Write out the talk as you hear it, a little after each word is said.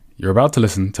You're about to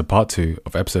listen to part 2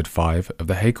 of episode 5 of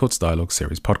the Hague Courts Dialogue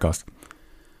series podcast.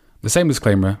 The same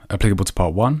disclaimer applicable to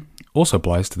part 1 also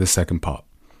applies to this second part.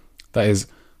 That is,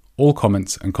 all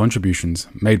comments and contributions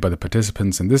made by the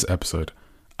participants in this episode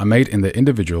are made in their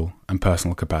individual and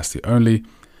personal capacity only,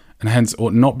 and hence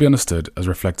ought not be understood as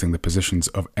reflecting the positions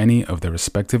of any of their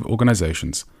respective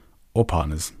organisations or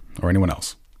partners or anyone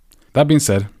else. That being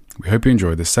said, we hope you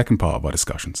enjoy this second part of our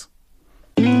discussions.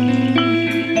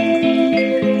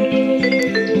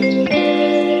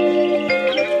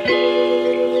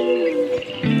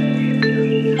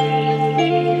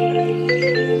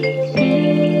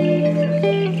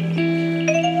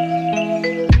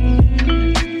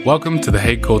 Welcome to the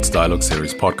Hague Courts Dialogue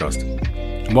series podcast,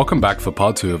 and welcome back for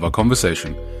part 2 of our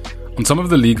conversation on some of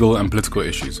the legal and political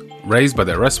issues raised by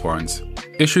the arrest warrants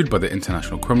issued by the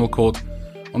International Criminal Court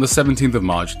on the 17th of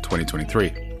March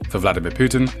 2023 for Vladimir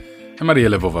Putin and Maria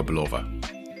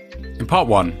Lvova-Belova. In part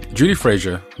 1, Julie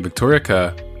Fraser, Victoria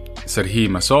Kerr, Serhii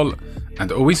Masol,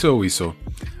 and Owiso Owiso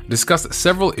discussed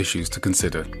several issues to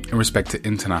consider in respect to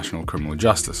international criminal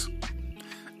justice,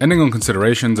 ending on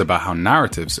considerations about how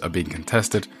narratives are being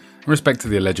contested in respect to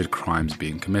the alleged crimes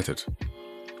being committed.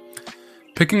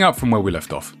 Picking up from where we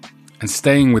left off, and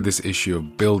staying with this issue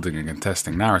of building and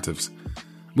contesting narratives,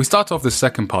 we start off the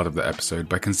second part of the episode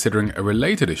by considering a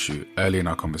related issue early in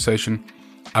our conversation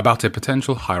about a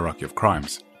potential hierarchy of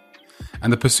crimes,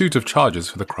 and the pursuit of charges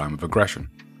for the crime of aggression.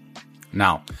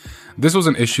 Now, this was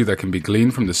an issue that can be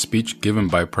gleaned from the speech given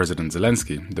by President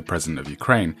Zelensky, the president of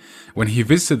Ukraine, when he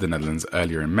visited the Netherlands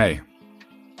earlier in May.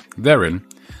 Therein,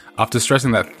 after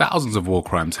stressing that thousands of war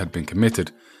crimes had been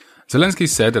committed, Zelensky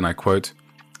said, and I quote,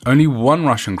 "Only one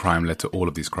Russian crime led to all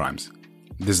of these crimes.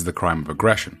 This is the crime of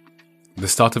aggression, the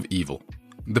start of evil,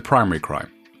 the primary crime."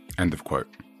 End of quote.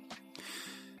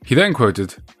 He then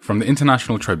quoted from the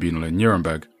International Tribunal in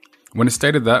Nuremberg, when it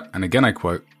stated that, and again I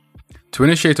quote, "To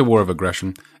initiate a war of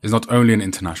aggression is not only an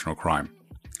international crime.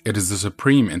 It is the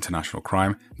supreme international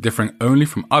crime, differing only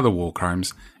from other war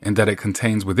crimes in that it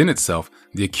contains within itself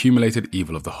the accumulated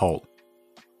evil of the whole."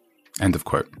 End of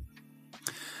quote.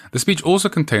 The speech also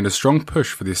contained a strong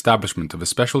push for the establishment of a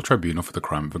special tribunal for the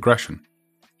crime of aggression.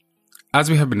 As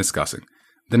we have been discussing,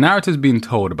 the narratives being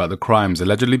told about the crimes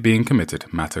allegedly being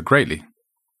committed matter greatly.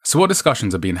 So what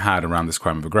discussions are being had around this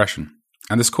crime of aggression,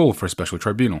 and this call for a special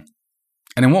tribunal?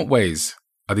 And in what ways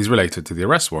are these related to the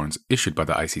arrest warrants issued by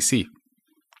the ICC?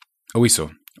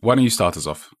 Owiso, why don't you start us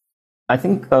off? I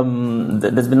think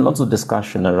there's been lots of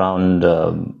discussion around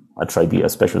a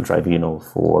special tribunal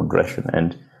for aggression.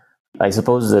 And I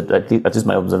suppose that at least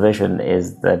my observation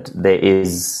is that there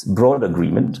is broad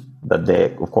agreement that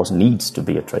there, of course, needs to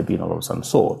be a tribunal of some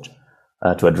sort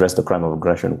to address the crime of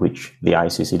aggression, which the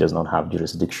ICC does not have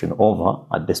jurisdiction over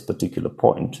at this particular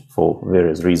point for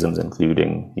various reasons,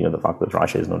 including the fact that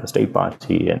Russia is not a state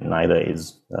party and neither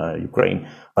is Ukraine,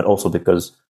 but also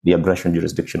because the aggression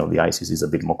jurisdiction of the ICC is a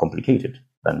bit more complicated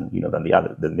than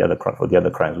the other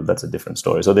crimes. But that's a different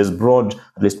story. So there's broad,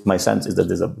 at least my sense is that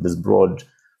there's broad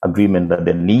agreement that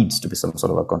there needs to be some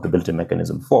sort of accountability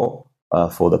mechanism for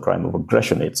the crime of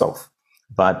aggression itself.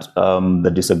 But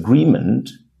the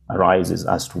disagreement arises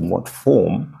as to what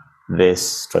form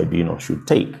this tribunal should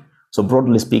take. So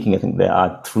broadly speaking, I think there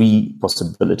are three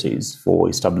possibilities for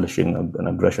establishing an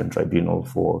aggression tribunal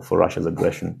for Russia's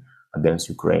aggression against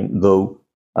Ukraine, though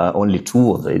only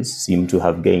two of these seem to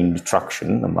have gained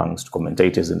traction amongst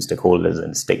commentators and stakeholders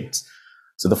and states.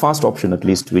 So the first option, at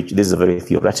least, which this is a very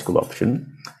theoretical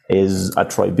option, is a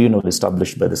tribunal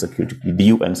established by the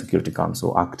UN Security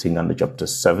Council acting under Chapter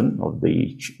 7 of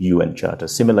the UN Charter,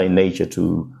 similar in nature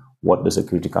to what the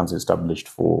Security Council established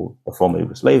for the former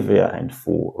Yugoslavia and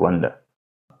for Rwanda.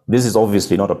 This is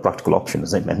obviously not a practical option,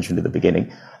 as I mentioned at the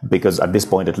beginning, because at this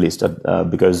point, at least,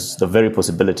 because the very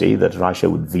possibility that Russia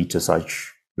would veto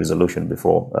such resolution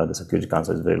before the Security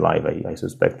Council is very live. I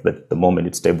suspect that the moment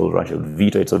it's tabled, Russia will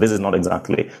veto it. So this is not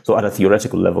exactly, so at a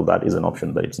theoretical level, that is an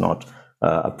option, but it's not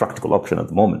a practical option at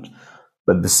the moment.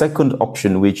 But the second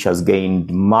option, which has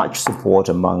gained much support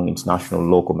among international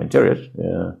law commentariat,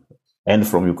 and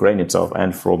from Ukraine itself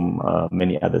and from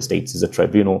many other states, is a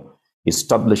tribunal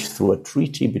established through a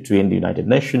treaty between the United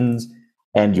Nations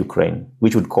and Ukraine,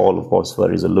 which would call, of course, for a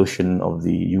resolution of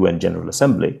the UN General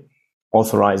Assembly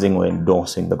authorizing or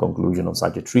endorsing the conclusion of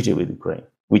such a treaty with Ukraine,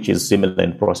 which is similar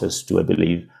in process to, I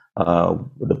believe,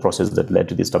 the process that led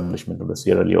to the establishment of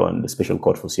the Special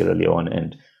Court for Sierra Leone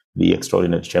and the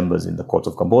extraordinary chambers in the courts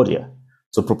of Cambodia.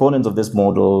 So proponents of this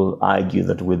model argue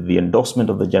that with the endorsement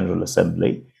of the General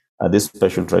Assembly, this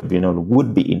special tribunal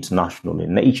would be international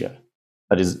in nature.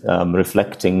 That is,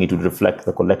 it would reflect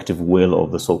the collective will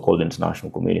of the so-called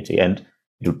international community. And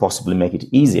it will possibly make it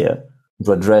easier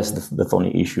to address the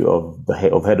thorny issue of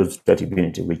hereditary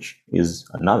immunity, which is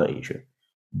another issue.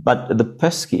 But the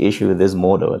pesky issue with this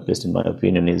model, at least in my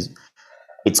opinion, is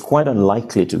it's quite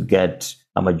unlikely to get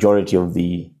a majority of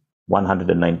the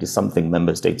 190-something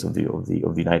member states of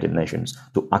the United Nations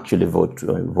to actually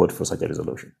vote for such a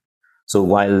resolution. So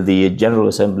while the General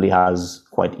Assembly has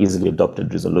quite easily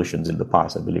adopted resolutions in the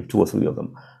past, I believe 2 or 3 of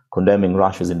them, condemning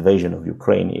Russia's invasion of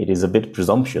Ukraine, it is a bit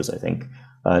presumptuous, I think,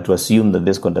 to assume that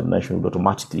this condemnation would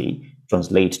automatically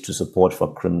translate to support for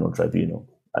a criminal tribunal.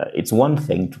 It's one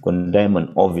thing to condemn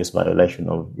an obvious violation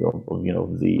of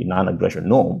the non-aggression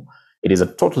norm. It is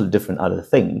a totally different other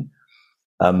thing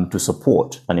to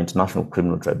support an international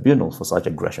criminal tribunal for such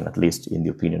aggression, at least in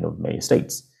the opinion of many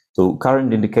states. So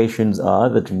current indications are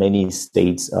that many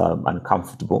states are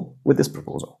uncomfortable with this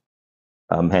proposal.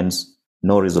 Hence,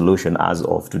 no resolution as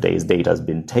of today's date has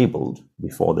been tabled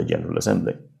before the General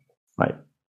Assembly. Right.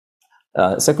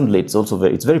 Secondly,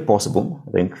 it's very possible,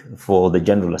 I think, for the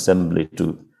General Assembly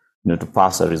to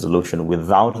pass a resolution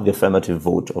without the affirmative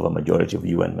vote of a majority of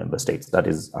UN member states. That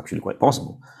is actually quite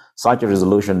possible. Such a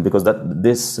resolution, because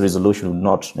this resolution would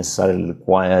not necessarily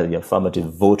require the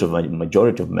affirmative vote of a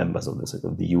majority of members of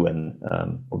the UN,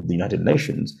 of the United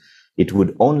Nations. It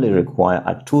would only require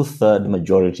a 2/3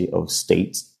 majority of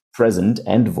states present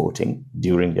and voting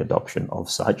during the adoption of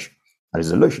such a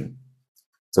resolution.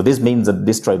 So this means that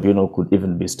this tribunal could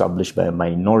even be established by a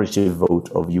minority vote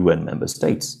of UN member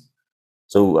states.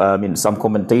 So, some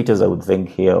commentators, I would think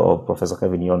here, of Professor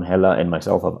Kevin Yon Heller and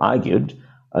myself, have argued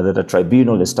that a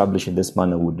tribunal established in this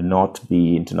manner would not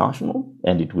be international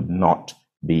and it would not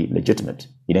be legitimate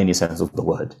in any sense of the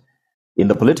word. In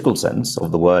the political sense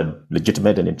of the word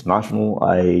legitimate and international,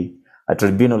 a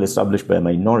tribunal established by a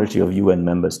minority of UN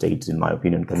member states, in my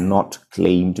opinion, cannot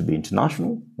claim to be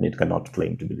international and it cannot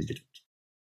claim to be legitimate.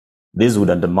 This would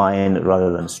undermine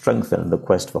rather than strengthen the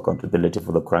quest for accountability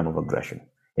for the crime of aggression.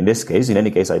 In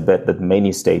any case, I bet that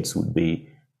many states would be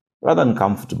rather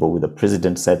uncomfortable with the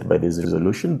precedent set by this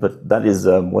resolution. But that is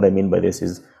what I mean by this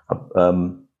is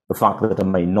the fact that a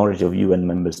minority of UN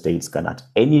member states can at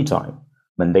any time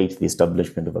mandate the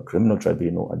establishment of a criminal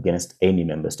tribunal against any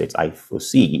member states. I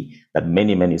foresee that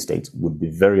many states would be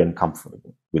very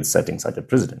uncomfortable with setting such a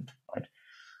precedent. Right?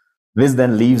 This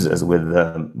then leaves us with,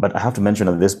 but I have to mention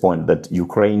at this point that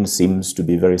Ukraine seems to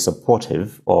be very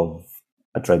supportive of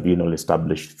a tribunal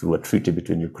established through a treaty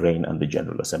between Ukraine and the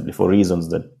General Assembly for reasons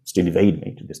that still evade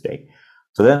me to this day.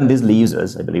 So then this leaves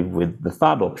us, I believe, with the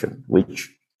third option, which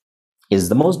is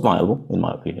the most viable, in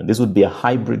my opinion. This would be a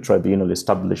hybrid tribunal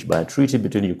established by a treaty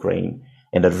between Ukraine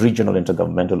and a regional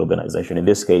intergovernmental organization, in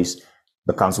this case,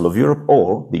 the Council of Europe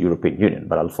or the European Union.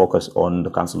 But I'll focus on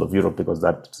the Council of Europe because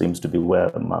that seems to be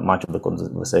where much of the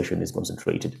conversation is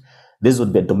concentrated. This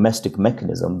would be a domestic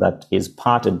mechanism that is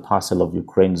part and parcel of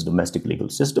Ukraine's domestic legal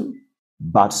system,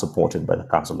 but supported by the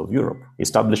Council of Europe.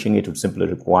 Establishing it would simply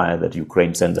require that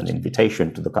Ukraine sends an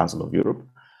invitation to the Council of Europe,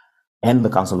 and the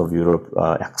Council of Europe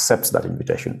accepts that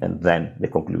invitation, and then they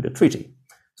conclude a treaty.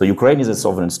 So Ukraine is a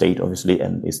sovereign state, obviously,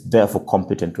 and is therefore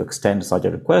competent to extend such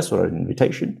a request or an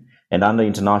invitation. And under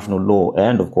international law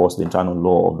and, of course, the internal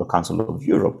law of the Council of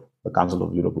Europe, the Council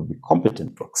of Europe would be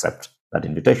competent to accept that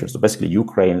invitation. So basically,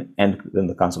 Ukraine and then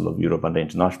the Council of Europe under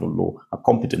international law are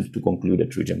competent to conclude a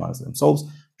treaty amongst themselves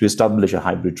to establish a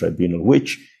hybrid tribunal,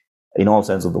 which, in all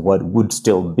sense of the word, would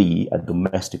still be a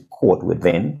domestic court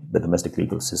within the domestic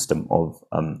legal system of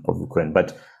Ukraine.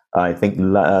 But I think,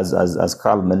 as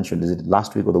Carl mentioned, is it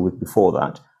last week or the week before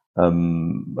that,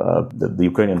 the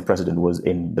Ukrainian president was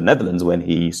in the Netherlands when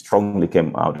he strongly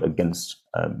came out against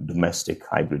domestic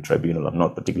hybrid tribunal. I'm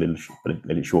not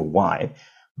particularly sure why,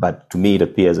 but to me it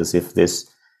appears as if this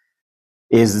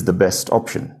is the best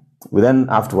option. We then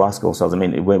have to ask ourselves,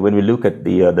 when we look at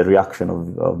the reaction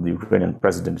of the Ukrainian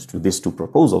president to these two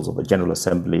proposals of a General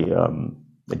Assembly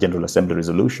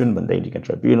resolution mandating a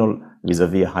tribunal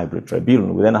vis-a-vis a hybrid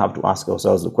tribunal, we then have to ask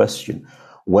ourselves the question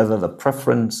whether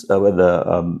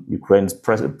Ukraine's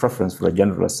preference for a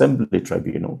General Assembly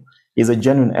tribunal is a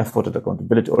genuine effort at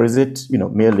accountability, or is it,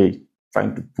 merely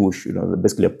trying to push,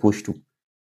 basically a push to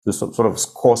sort of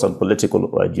score some political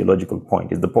or ideological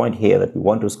point? Is the point here that we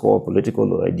want to score a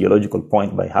political or ideological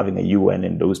point by having a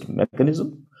UN-endorsed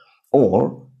mechanism,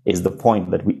 or is the point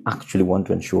that we actually want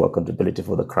to ensure accountability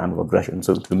for the crime of aggression?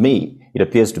 So to me, it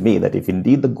appears to me that if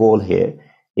indeed the goal here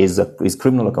is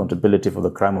criminal accountability for the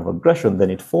crime of aggression, then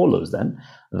it follows then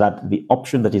that the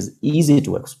option that is easy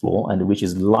to explore and which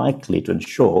is likely to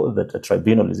ensure that a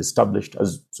tribunal is established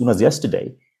as soon as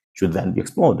yesterday should then be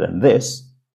explored. And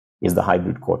this is the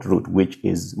hybrid court route, which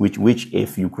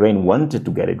if Ukraine wanted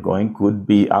to get it going, could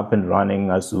be up and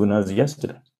running as soon as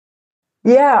yesterday.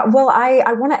 Yeah, well,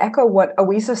 I want to echo what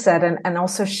Awiso said and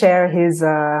also share his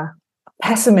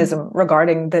pessimism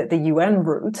regarding the UN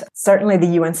route. Certainly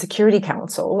the UN Security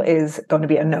Council is going to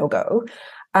be a no-go.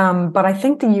 But I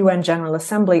think the UN General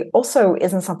Assembly also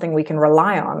isn't something we can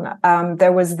rely on.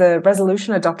 There was the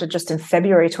resolution adopted just in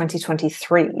February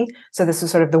 2023. So this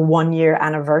was sort of the 1-year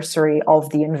anniversary of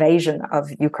the invasion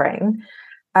of Ukraine.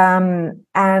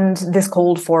 And this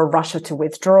called for Russia to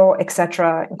withdraw,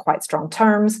 etc., in quite strong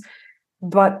terms.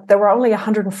 But there were only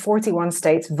 141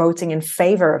 states voting in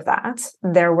favor of that.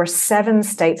 There were 7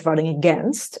 states voting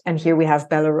against. And here we have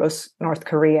Belarus, North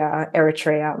Korea,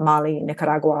 Eritrea, Mali,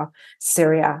 Nicaragua,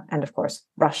 Syria, and of course,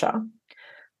 Russia.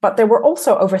 But there were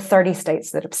also over 30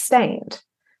 states that abstained.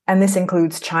 And this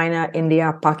includes China,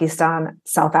 India, Pakistan,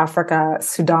 South Africa,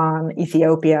 Sudan,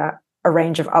 Ethiopia, a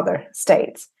range of other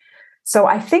states. So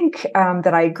I think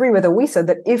that I agree with Awiso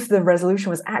that if the resolution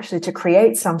was actually to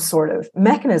create some sort of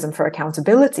mechanism for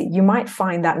accountability, you might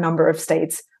find that number of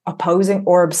states opposing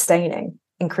or abstaining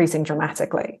increasing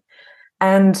dramatically.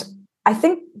 And I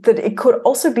think that it could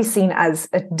also be seen as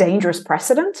a dangerous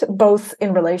precedent, both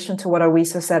in relation to what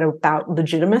Awiso said about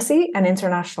legitimacy and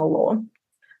international law.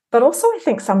 But also I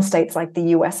think some states like the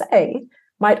USA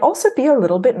might also be a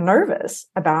little bit nervous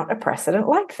about a precedent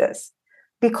like this.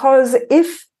 Because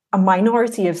if a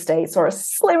minority of states or a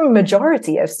slim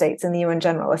majority of states in the UN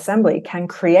General Assembly can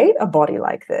create a body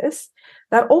like this,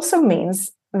 that also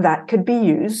means that could be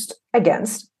used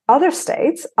against other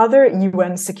states, other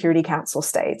UN Security Council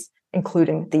states,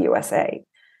 including the USA.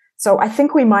 So I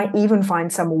think we might even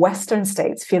find some Western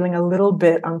states feeling a little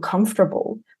bit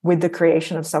uncomfortable with the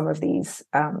creation of some of these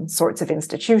sorts of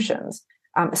institutions,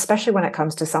 especially when it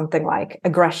comes to something like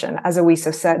aggression. As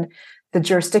Awiso said, the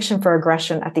jurisdiction for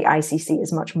aggression at the ICC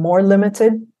is much more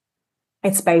limited.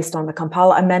 It's based on the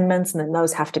Kampala amendments, and then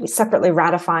those have to be separately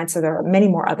ratified. So there are many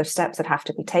more other steps that have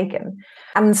to be taken.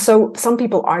 And so some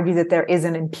people argue that there is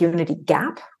an impunity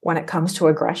gap when it comes to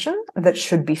aggression that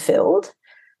should be filled.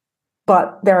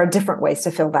 But there are different ways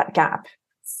to fill that gap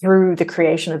through the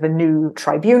creation of a new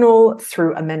tribunal,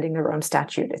 through amending the Rome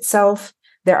Statute itself.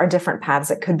 There are different paths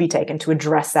that could be taken to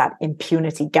address that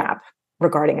impunity gap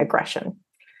regarding aggression.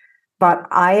 But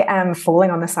I am falling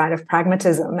on the side of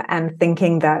pragmatism and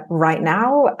thinking that right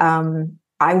now,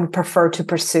 I would prefer to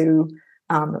pursue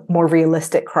more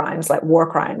realistic crimes like war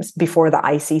crimes before the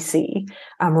ICC,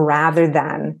 rather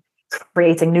than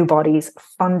creating new bodies,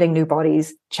 funding new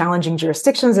bodies, challenging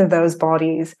jurisdictions of those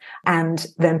bodies, and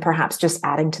then perhaps just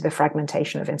adding to the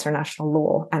fragmentation of international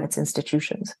law and its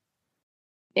institutions.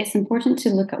 It's important to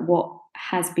look at what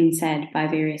has been said by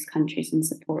various countries in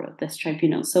support of this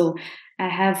tribunal. So I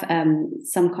have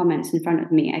some comments in front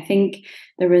of me. I think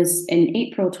there was in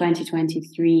April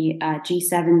 2023 a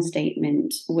G7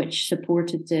 statement which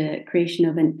supported the creation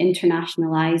of an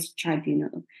internationalized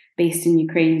tribunal based in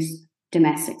Ukraine's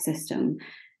domestic system.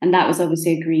 And that was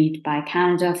obviously agreed by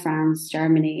Canada, France,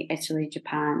 Germany, Italy,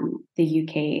 Japan, the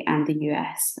UK, and the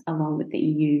US, along with the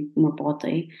EU more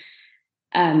broadly.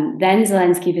 Then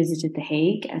Zelensky visited The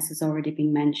Hague, as has already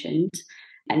been mentioned,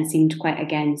 and seemed quite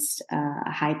against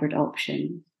a hybrid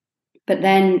option. But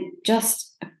then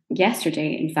just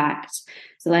yesterday, in fact,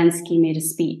 Zelensky made a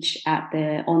speech at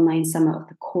the online summit of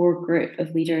the core group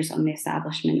of leaders on the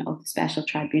establishment of the Special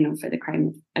Tribunal for the Crime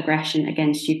of Aggression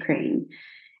against Ukraine,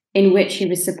 in which he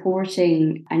was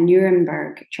supporting a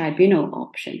Nuremberg tribunal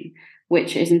option,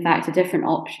 which is in fact a different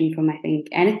option from, I think,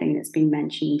 anything that's been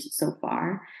mentioned so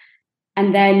far.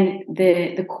 And then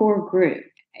the core group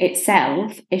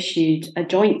itself issued a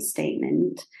joint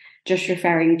statement just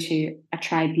referring to a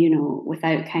tribunal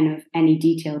without kind of any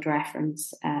detailed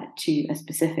reference to a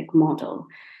specific model.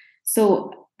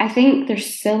 So I think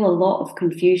there's still a lot of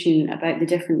confusion about the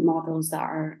different models that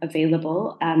are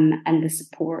available and the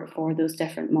support for those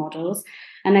different models.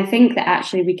 And I think that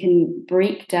actually we can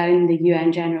break down the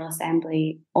UN General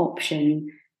Assembly option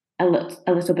a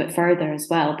little bit further as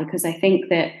well, because I think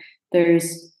that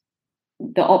there's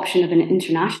the option of an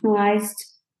internationalized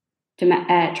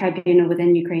tribunal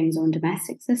within Ukraine's own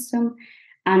domestic system,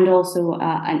 and also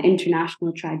an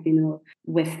international tribunal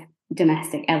with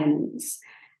domestic elements.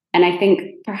 And I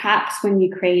think perhaps when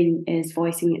Ukraine is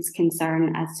voicing its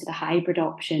concern as to the hybrid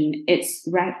option, it's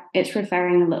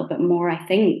referring a little bit more, I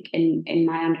think, in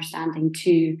my understanding,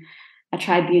 to a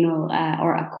tribunal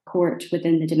or a court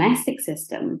within the domestic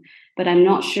system. But I'm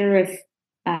not sure if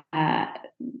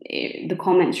the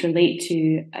comments relate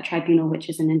to a tribunal which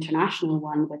is an international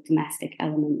one with domestic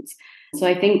elements. So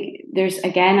I think there's,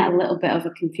 again, a little bit of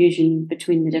a confusion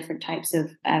between the different types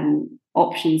of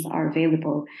options that are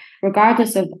available.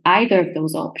 Regardless of either of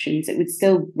those options, it would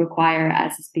still require,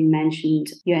 as has been mentioned,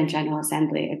 UN General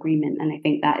Assembly agreement. And I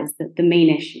think that is the main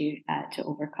issue to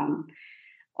overcome.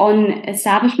 On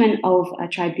establishment of a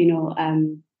tribunal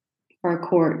or a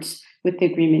court with the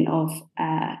agreement of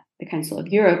the Council of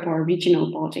Europe or a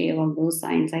regional body along those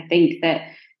lines, I think that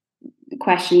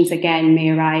questions again may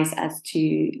arise as to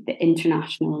the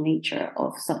international nature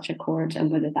of such a court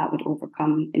and whether that would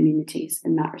overcome immunities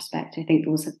in that respect. I think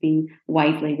those have been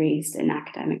widely raised in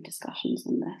academic discussions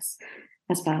on this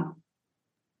as well.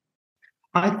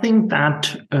 I think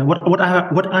that what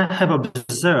I have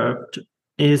observed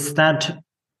is that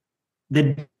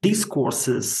the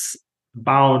discourses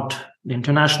about the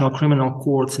International Criminal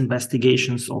Court's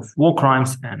investigations of war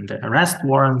crimes and the arrest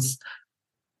warrants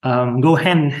go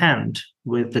hand in hand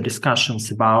with the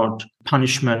discussions about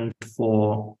punishment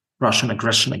for Russian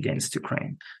aggression against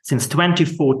Ukraine. Since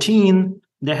 2014,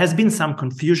 there has been some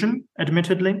confusion,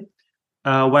 admittedly,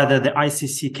 whether the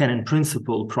ICC can in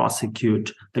principle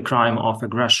prosecute the crime of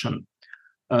aggression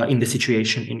in the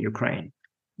situation in Ukraine.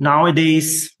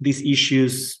 Nowadays, these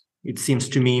issues, it seems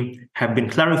to me, have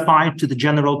been clarified to the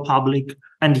general public,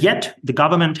 and yet the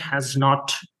government has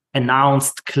not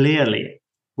announced clearly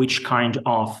which kind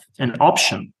of an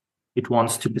option it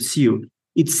wants to pursue.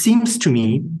 It seems to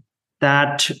me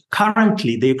that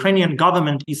currently the Ukrainian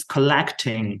government is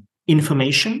collecting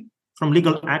information from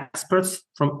legal experts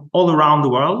from all around the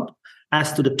world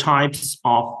as to the types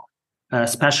of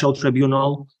special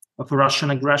tribunal of Russian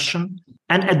aggression,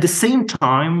 and at the same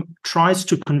time tries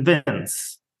to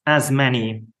convince as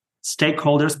many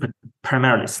stakeholders, but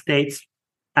primarily states,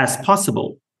 as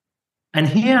possible. And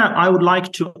here I would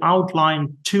like to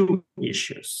outline two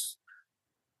issues.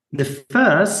 The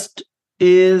first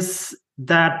is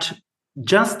that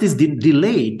justice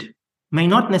delayed may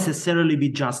not necessarily be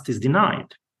justice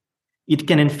denied. It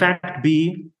can in fact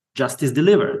be justice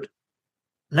delivered.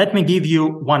 Let me give you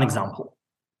one example.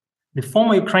 The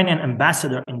former Ukrainian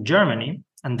ambassador in Germany,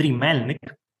 Andriy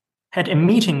Melnik, had a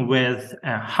meeting with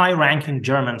a high-ranking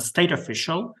German state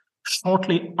official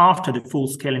shortly after the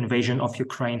full-scale invasion of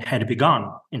Ukraine had begun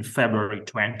in February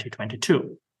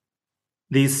 2022.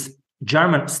 This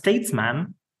German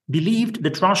statesman believed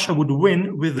that Russia would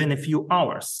win within a few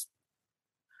hours.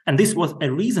 And this was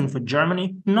a reason for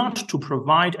Germany not to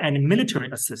provide any military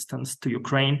assistance to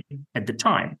Ukraine at the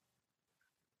time.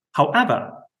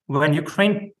 However, when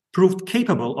Ukraine proved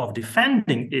capable of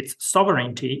defending its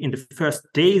sovereignty in the first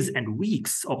days and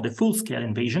weeks of the full-scale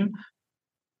invasion,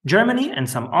 Germany and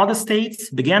some other states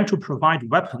began to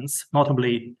provide weapons,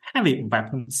 notably heavy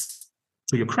weapons,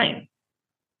 to Ukraine.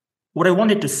 What I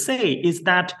wanted to say is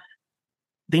that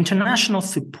the international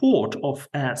support of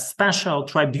a special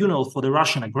tribunal for the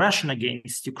Russian aggression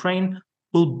against Ukraine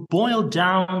will boil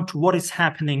down to what is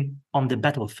happening on the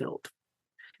battlefield.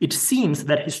 It seems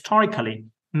that historically,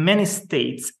 many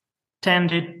states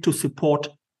tended to support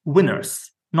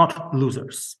winners, not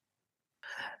losers.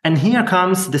 And here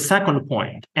comes the second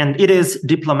point, and it is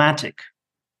diplomatic.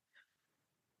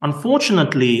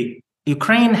 Unfortunately,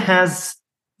 Ukraine has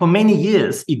for many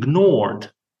years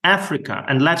ignored Africa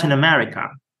and Latin America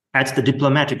at the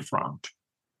diplomatic front.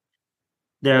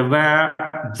 There were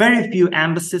very few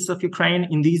embassies of Ukraine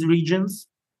in these regions,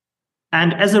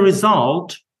 and as a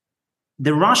result,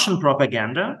 the Russian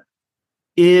propaganda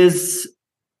is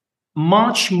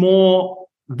much more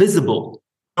visible,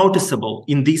 noticeable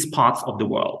in these parts of the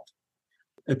world.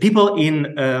 People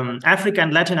in Africa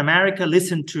and Latin America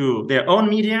listen to their own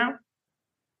media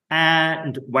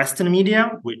and Western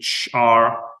media, which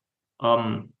are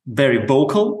very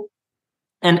vocal.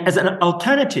 And as an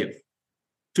alternative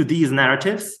to these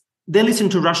narratives, they listen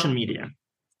to Russian media.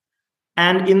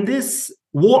 And in this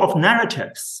war of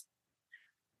narratives,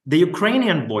 the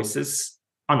Ukrainian voices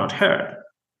are not heard.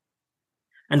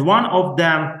 And one of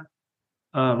the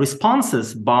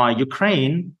responses by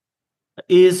Ukraine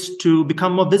is to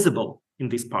become more visible in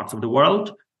these parts of the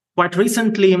world. Quite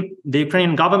recently, the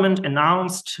Ukrainian government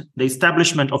announced the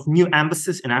establishment of new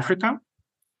embassies in Africa.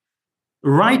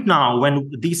 Right now,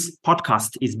 when this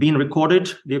podcast is being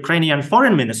recorded, the Ukrainian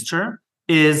foreign minister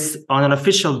is on an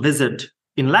official visit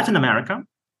in Latin America.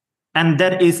 And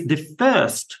that is the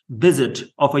first visit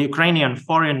of a Ukrainian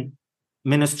foreign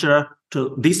minister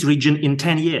to this region in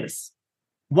 10 years.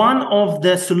 One of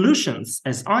the solutions,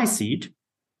 as I see it,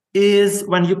 is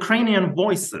when Ukrainian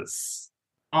voices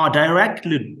are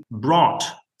directly brought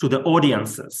to the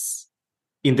audiences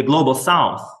in the global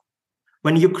south,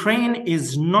 when Ukraine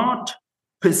is not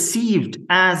perceived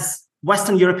as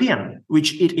Western European,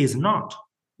 which it is not,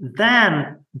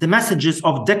 then the messages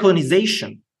of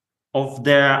decolonization, of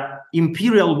the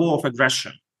imperial war of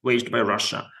aggression waged by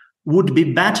Russia, would be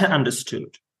better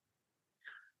understood.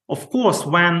 Of course,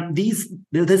 when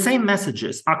the same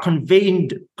messages are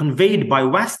conveyed by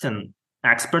Western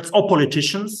experts or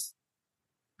politicians,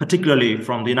 particularly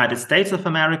from the United States of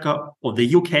America or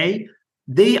the UK,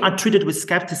 they are treated with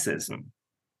skepticism.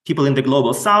 People in the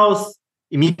global South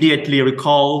immediately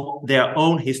recall their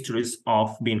own histories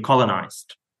of being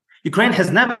colonized. Ukraine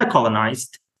has never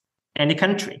colonized any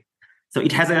country, so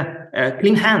it has a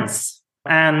clean hands.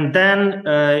 And then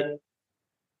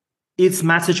its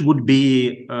message would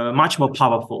be much more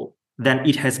powerful than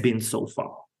it has been so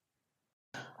far.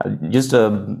 Just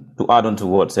to add on to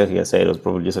what Serhia said, it was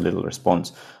probably just a little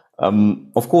response.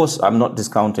 Of course, I'm not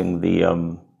discounting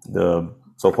the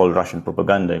so-called Russian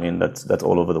propaganda. I mean, that's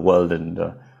all over the world, and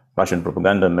Russian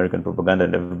propaganda, American propaganda,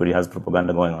 and everybody has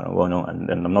propaganda going on.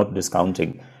 And I'm not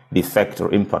discounting the effect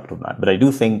or impact of that. But I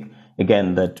do think,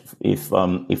 again, that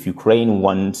if Ukraine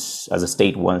as a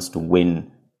state wants to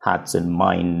win hearts and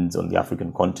minds on the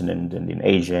African continent and in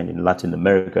Asia and in Latin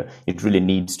America, it really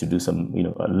needs to do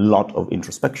a lot of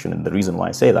introspection. And the reason why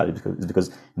I say that is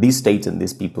because these states and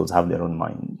these peoples have their own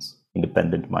minds,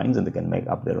 independent minds, and they can make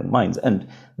up their own minds. And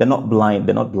they're not blind.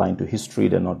 They're not blind to history.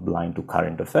 They're not blind to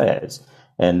current affairs.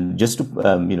 And just to,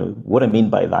 what I mean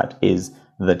by that is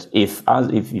that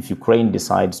if Ukraine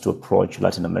decides to approach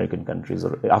Latin American countries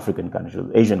or African countries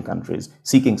or Asian countries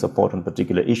seeking support on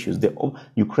particular issues,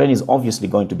 Ukraine is obviously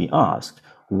going to be asked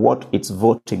what its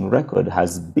voting record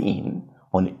has been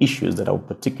on issues that are of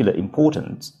particular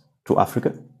importance to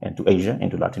Africa and to Asia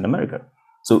and to Latin America.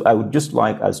 So I would just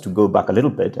like us to go back a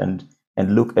little bit and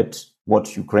look at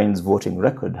what Ukraine's voting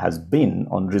record has been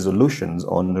on resolutions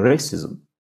on racism,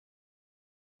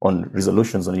 on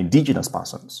resolutions on indigenous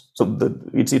persons. So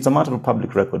it's a matter of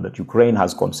public record that Ukraine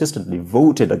has consistently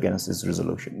voted against its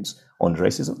resolutions on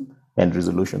racism and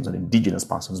resolutions on indigenous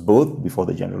persons, both before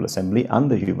the General Assembly and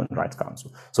the Human Rights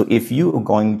Council. So if you are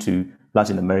going to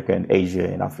Latin America and Asia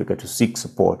and Africa to seek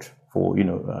support for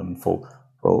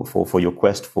your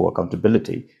quest for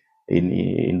accountability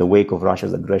in the wake of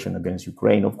Russia's aggression against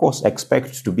Ukraine, of course,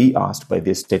 expect to be asked by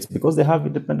these states, because they have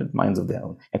independent minds of their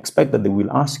own, expect that they will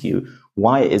ask you,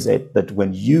 why is it that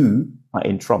when you are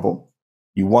in trouble,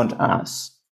 you want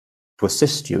us to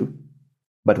assist you,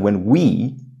 but when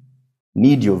we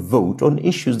need your vote on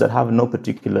issues that have no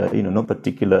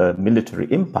particular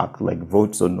military impact, like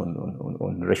votes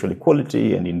on racial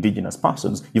equality and indigenous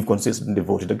persons, you've consistently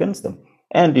voted against them,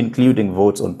 and including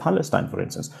votes on Palestine, for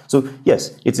instance. So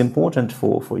yes, it's important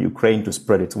for Ukraine to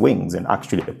spread its wings and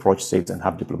actually approach states and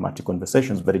have diplomatic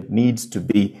conversations, but it needs to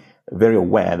be very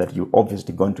aware that you're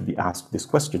obviously going to be asked these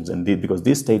questions, and because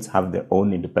these states have their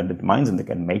own independent minds and they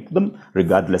can make them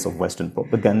regardless of Western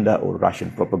propaganda or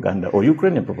Russian propaganda or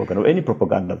Ukrainian propaganda or any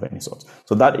propaganda of any sort.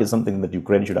 So that is something that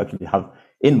Ukraine should actually have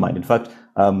in mind. In fact,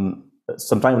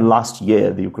 sometime last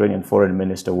year, the Ukrainian foreign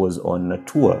minister was on a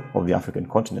tour of the African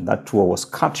continent. That tour was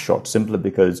cut short simply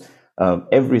because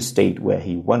every state where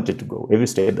he wanted to go, every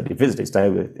state that he visited,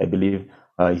 I believe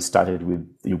he started with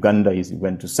Uganda, he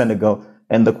went to Senegal,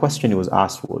 and the question he was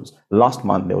asked was, last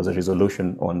month there was a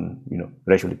resolution on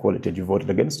racial equality, and you voted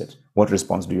against it. What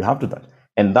response do you have to that?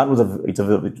 And that was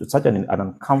it's such an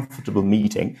uncomfortable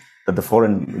meeting that the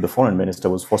foreign minister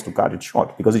was forced to cut it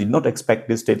short, because he did not expect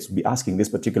these states to be asking these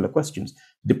particular questions.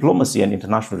 Diplomacy and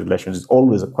international relations is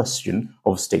always a question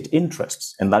of state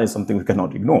interests, and that is something we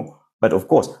cannot ignore. But of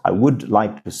course, I would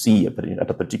like to see at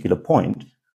a particular point,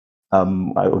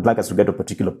 I would like us to get to a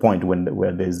particular point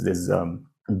where there's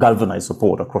galvanized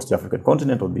support across the African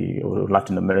continent or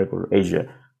Latin America or Asia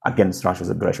against Russia's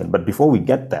aggression. But before we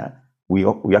get there, we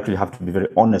actually have to be very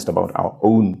honest about our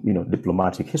own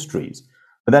diplomatic histories.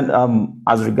 But then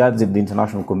as regards the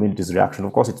international community's reaction,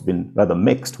 of course, it's been rather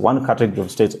mixed. One category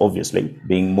of states, obviously,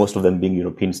 most of them being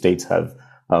European states, have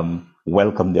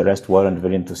welcomed the arrest warrant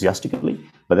very enthusiastically.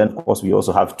 But then, of course, we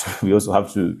also have to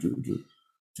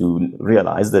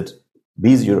realize that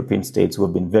these European states who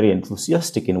have been very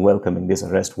enthusiastic in welcoming this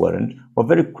arrest warrant were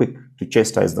very quick to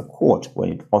chastise the court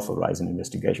when it authorized an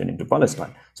investigation into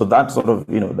Palestine. So that sort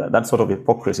of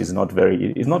hypocrisy is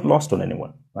not lost on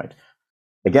anyone, right?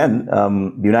 Again,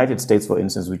 the United States, for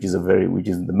instance, which is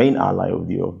the main ally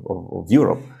of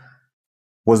Europe,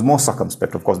 was more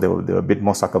circumspect. Of course, they were a bit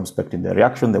more circumspect in their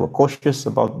reaction. They were cautious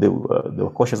about the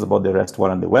arrest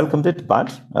warrant. They welcomed it,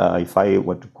 but if I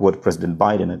were to quote President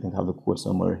Biden, I think I have the quote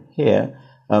somewhere here.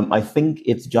 I think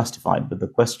it's justified, but the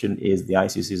question is the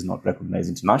ICC is not recognized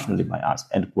internationally by us,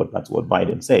 end quote. That's what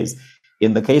Biden says.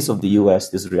 In the case of the US,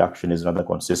 this reaction is rather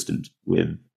consistent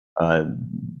with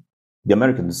the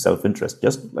Americans' self-interest,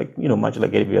 just like, much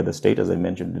like every other state, as I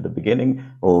mentioned in the beginning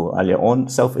or earlier on,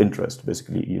 self-interest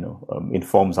basically,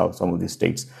 informs how some of these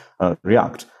states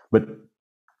react. But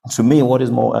to me, what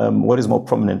is more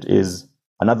prominent is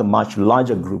another much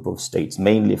larger group of states,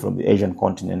 mainly from the Asian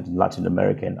continent, Latin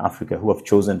America, and Africa, who have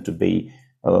chosen to be,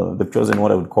 they've chosen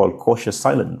what I would call cautious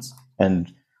silence.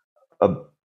 And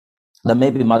there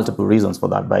may be multiple reasons for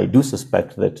that, but I do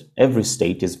suspect that every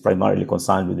state is primarily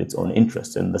concerned with its own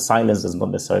interests, and the silence does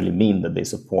not necessarily mean that they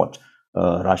support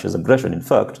Russia's aggression. In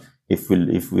fact, if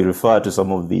we refer to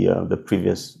some of the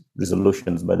previous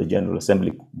resolutions by the General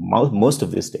Assembly, most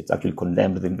of these states actually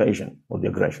condemned the invasion or the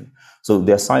aggression. So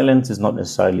their silence is not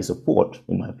necessarily support,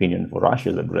 in my opinion, for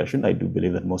Russia's aggression. I do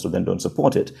believe that most of them don't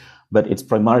support it, but it's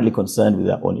primarily concerned with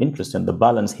their own interests, and the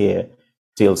balance here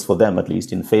tilts for them, at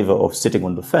least, in favor of sitting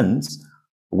on the fence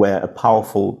where a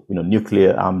powerful,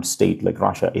 nuclear armed state like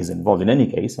Russia is involved. In any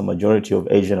case, a majority of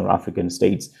Asian or African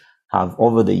states have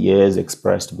over the years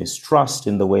expressed mistrust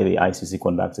in the way the ICC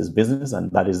conducts its business,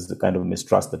 and that is the kind of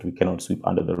mistrust that we cannot sweep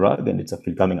under the rug, and it's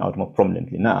actually coming out more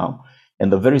prominently now.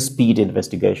 And the very speedy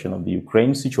investigation of the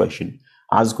Ukraine situation,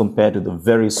 as compared to the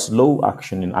very slow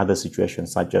action in other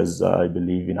situations, such as, I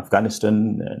believe, in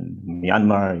Afghanistan and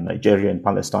Myanmar, in Nigeria and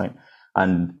Palestine,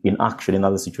 and in action in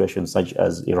other situations such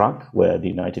as Iraq, where the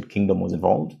United Kingdom was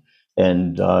involved,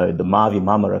 and the Mavi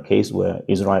Marmara case where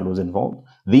Israel was involved.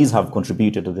 These have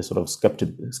contributed to this sort of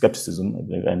skepticism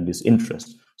and this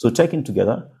interest. So taken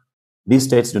together, these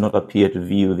states do not appear to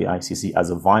view the ICC as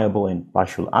a viable and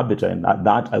impartial arbiter, and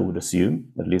that I would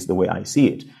assume, at least the way I see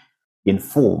it,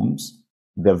 informs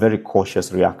their very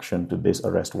cautious reaction to this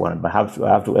arrest warrant. But I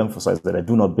have to emphasize that I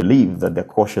do not believe that their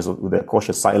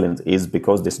cautious silence is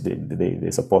because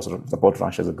they support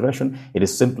Russia's aggression. It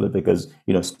is simply because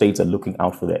states are looking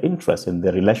out for their interests, and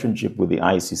their relationship with the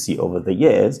ICC over the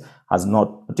years has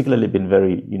not particularly been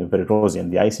very rosy,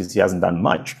 and the ICC hasn't done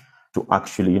much to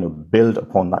actually build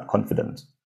upon that confidence.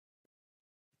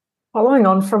 Following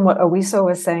on from what Owiso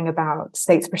was saying about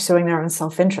states pursuing their own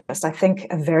self-interest, I think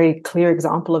a very clear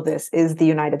example of this is the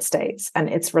United States and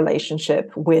its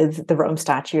relationship with the Rome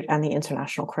Statute and the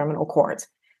International Criminal Court.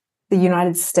 The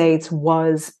United States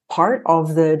was part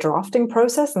of the drafting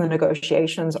process and the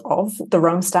negotiations of the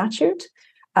Rome Statute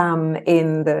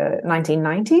in the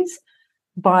 1990s,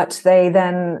 but they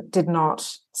then did not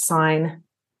sign,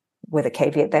 with a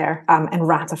caveat there, and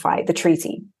ratify the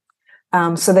treaty.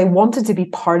 So they wanted to be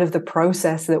part of the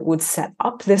process that would set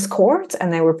up this court,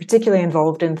 and they were particularly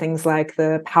involved in things like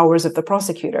the powers of the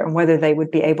prosecutor and whether they would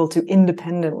be able to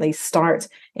independently start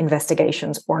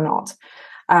investigations or not.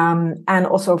 And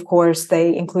also, of course,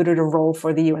 they included a role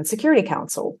for the UN Security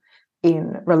Council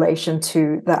in relation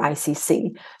to the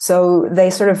ICC. So they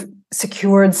sort of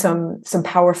secured some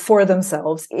power for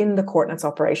themselves in the court and its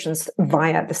operations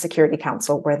via the Security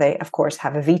Council, where they, of course,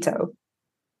 have a veto.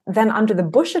 Then under the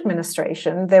Bush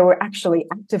administration, they were actually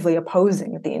actively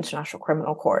opposing the International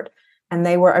Criminal Court, and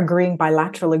they were agreeing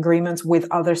bilateral agreements with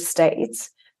other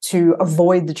states to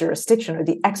avoid the jurisdiction or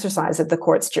the exercise of the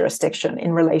court's jurisdiction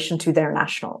in relation to their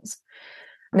nationals.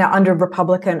 Now, under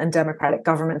Republican and Democratic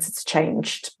governments, it's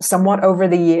changed somewhat over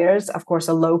the years. Of course,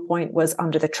 a low point was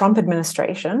under the Trump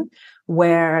administration,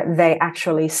 where they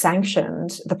actually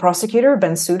sanctioned the prosecutor,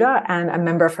 Bensouda, and a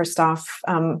member of her staff,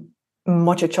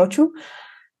 Mochechochu,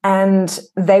 and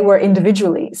they were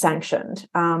individually sanctioned.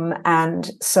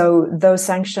 And so those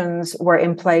sanctions were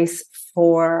in place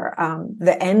for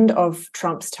the end of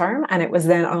Trump's term, and it was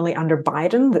then only under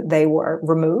Biden that they were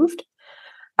removed.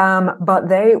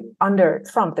 But under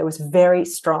Trump, there was very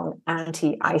strong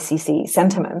anti-ICC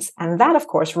sentiments, and that, of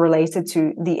course, related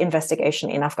to the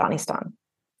investigation in Afghanistan.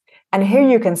 And here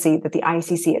you can see that the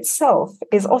ICC itself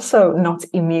is also not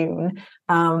immune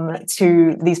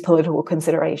to these political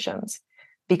considerations.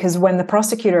 Because when the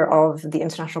prosecutor of the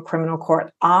International Criminal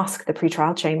Court asked the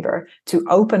pretrial chamber to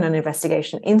open an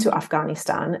investigation into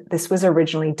Afghanistan, this was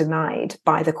originally denied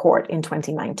by the court in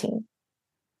 2019.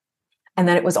 And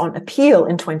then it was on appeal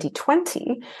in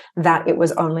 2020 that it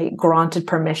was only granted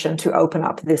permission to open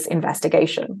up this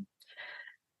investigation.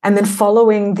 And then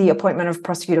following the appointment of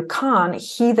Prosecutor Khan,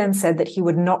 he then said that he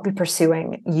would not be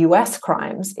pursuing US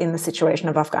crimes in the situation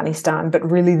of Afghanistan,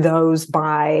 but really those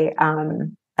by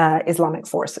Islamic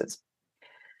forces.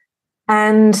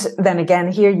 And then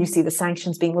again, here you see the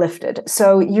sanctions being lifted.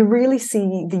 So you really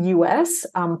see the US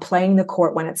playing the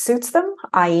court when it suits them,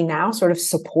 i.e. now sort of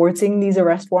supporting these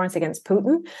arrest warrants against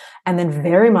Putin, and then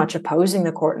very much opposing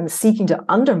the court and seeking to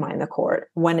undermine the court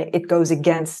when it goes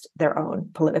against their own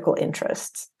political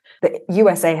interests. The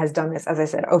USA has done this, as I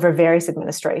said, over various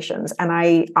administrations, and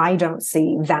I don't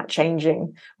see that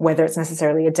changing, whether it's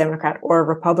necessarily a Democrat or a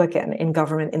Republican in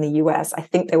government in the US. I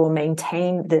think they will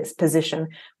maintain this position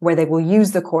where they will use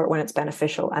the court when it's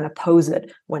beneficial and oppose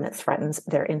it when it threatens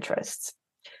their interests.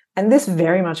 And this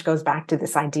very much goes back to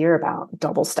this idea about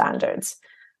double standards.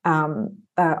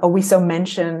 Owiso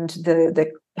mentioned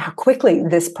the how quickly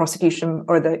this prosecution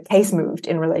or the case moved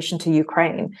in relation to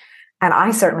Ukraine. And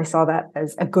I certainly saw that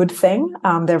as a good thing.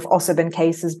 There have also been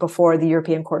cases before the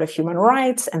European Court of Human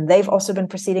Rights, and they've also been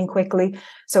proceeding quickly.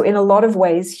 So in a lot of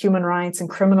ways, human rights and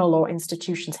criminal law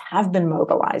institutions have been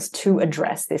mobilized to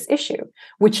address this issue,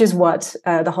 which is what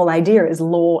the whole idea is: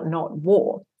 law, not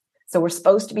war. So we're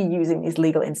supposed to be using these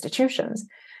legal institutions.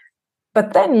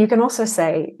 But then you can also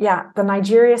say, yeah, the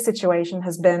Nigeria situation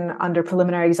has been under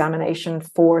preliminary examination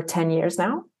for 10 years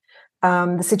now.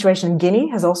 The situation in Guinea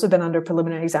has also been under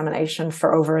preliminary examination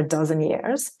for over a dozen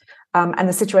years. And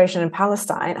the situation in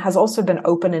Palestine has also been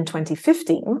open in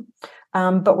 2015,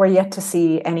 but we're yet to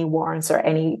see any warrants or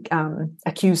any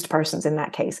accused persons in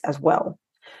that case as well.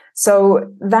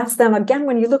 So that's them. Again,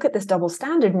 when you look at this double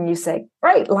standard and you say,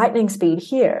 right, lightning speed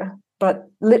here, but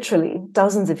literally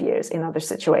dozens of years in other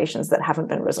situations that haven't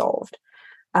been resolved.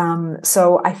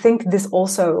 So I think this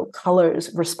also colors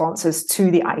responses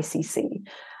to the ICC.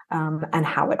 And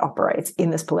how it operates in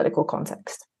this political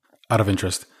context. Out of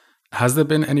interest, has there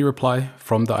been any reply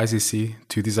from the ICC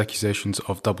to these accusations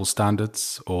of double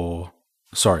standards? Or,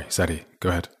 sorry, Sadi, go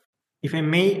ahead. If I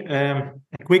may,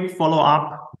 a quick follow-up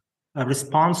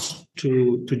response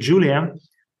to Julia.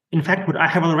 In fact, what I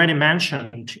have already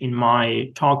mentioned in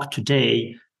my talk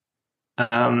today,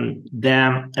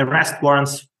 the arrest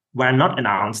warrants were not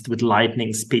announced with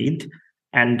lightning speed,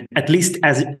 and at least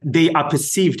as they are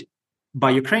perceived by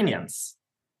Ukrainians.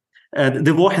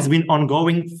 The war has been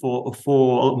ongoing for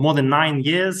more than 9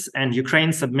 years, and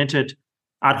Ukraine submitted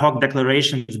ad hoc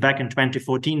declarations back in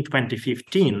 2014,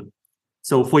 2015.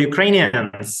 So for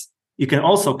Ukrainians, you can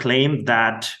also claim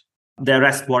that the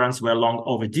arrest warrants were long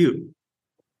overdue.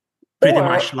 Pretty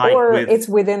much like it's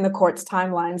within the court's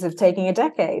timelines of taking a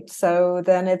decade. So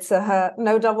then it's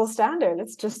no double standard.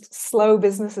 It's just slow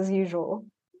business as usual.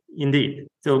 Indeed.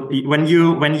 So when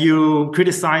you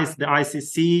criticize the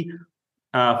ICC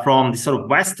from the sort of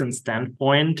Western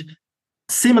standpoint,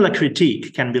 similar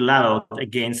critique can be leveled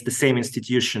against the same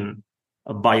institution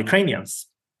by Ukrainians.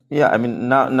 Yeah, I mean,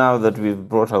 now that we've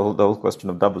brought the whole question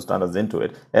of double standards into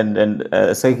it, and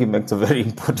Seiki makes a very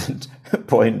important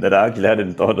point that I actually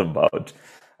hadn't thought about.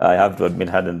 I have to admit,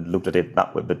 hadn't looked at it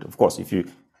that way. But of course, if you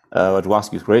were to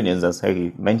ask Ukrainians, as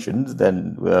Seiki mentioned,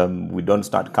 then we don't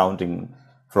start counting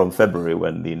from February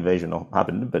when the invasion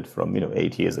happened, but from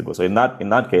 8 years ago. So in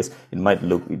that case, it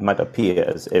might appear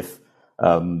as if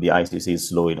the ICC is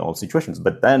slow in all situations.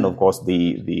 But then, of course,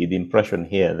 the impression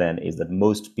here then is that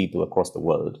most people across the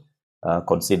world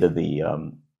consider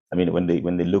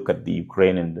when they look at the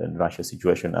Ukraine and Russia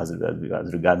situation as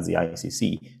regards the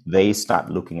ICC, they start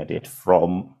looking at it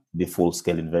from the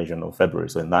full-scale invasion of February.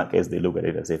 So in that case, they look at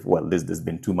it as if, well, there's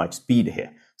been too much speed here.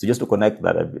 So just to connect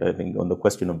that, I think on the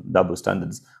question of double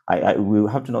standards, we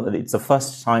have to know that it's the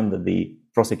first time that the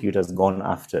prosecutor has gone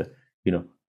after,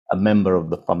 a member of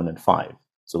the Permanent Five.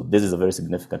 So this is a very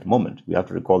significant moment. We have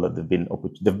to recall that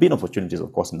there've been opportunities,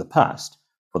 of course, in the past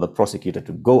for the prosecutor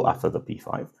to go after the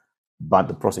P5, but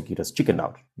the prosecutors chickened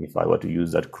out, if I were to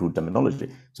use that crude terminology.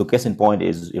 So case in point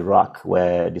is Iraq,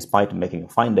 where despite making a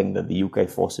finding that the UK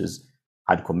forces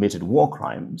had committed war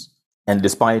crimes, and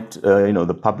despite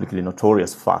the publicly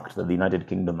notorious fact that the United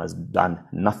Kingdom has done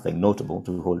nothing notable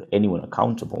to hold anyone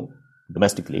accountable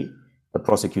domestically, the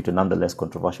prosecutor nonetheless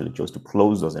controversially chose to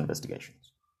close those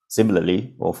investigations.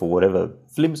 Similarly, or for whatever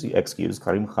flimsy excuse,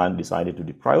 Karim Khan decided to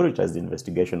deprioritize the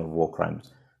investigation of war crimes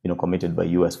committed by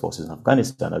US forces in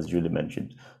Afghanistan, as Julie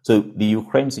mentioned. So the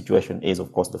Ukraine situation is,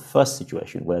 of course, the first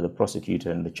situation where the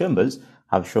prosecutor and the chambers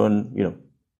have shown,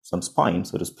 some spine,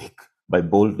 so to speak, by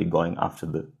boldly going after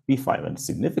the P5, and it's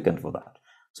significant for that.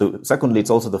 So secondly,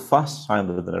 it's also the first time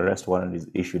that an arrest warrant is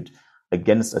issued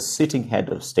against a sitting head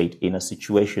of state in a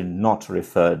situation not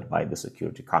referred by the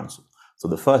Security Council. So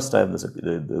the first time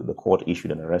the court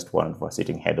issued an arrest warrant for a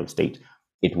sitting head of state,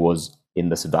 it was in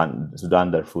the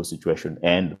Sudan Darfur situation,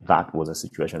 and that was a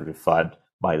situation referred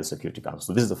by the Security Council.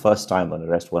 So this is the first time an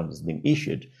arrest warrant has been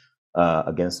issued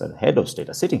against a head of state,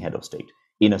 a sitting head of state,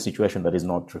 in a situation that has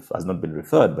not been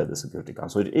referred by the Security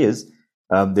Council. It is,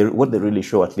 what they really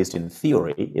show, at least in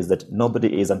theory, is that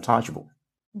nobody is untouchable,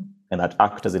 and that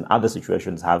actors in other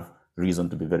situations have reason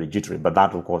to be very jittery. But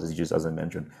that, of course, is just, as I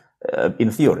mentioned,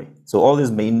 in theory. So all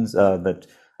this means that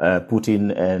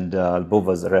Putin and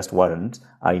Lvova's arrest warrant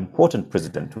are important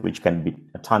precedent, which can be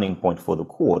a turning point for the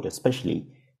court, especially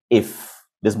if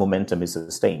this momentum is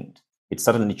sustained. It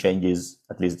certainly changes,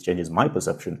 at least it changes my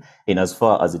perception, in as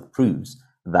far as it proves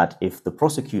that if the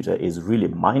prosecutor is really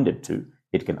minded to,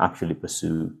 it can actually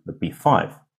pursue the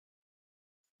P5.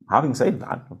 Having said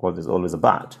that, of course, there's always a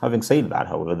but. Having said that,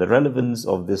 however, the relevance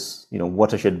of this,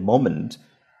 watershed moment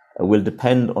will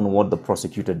depend on what the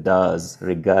prosecutor does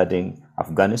regarding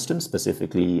Afghanistan,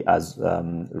 specifically as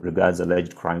regards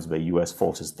alleged crimes by U.S.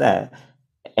 forces there,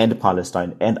 and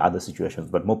Palestine and other situations,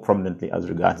 but more prominently as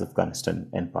regards Afghanistan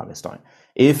and Palestine.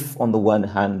 If, on the one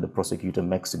hand, the prosecutor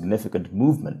makes significant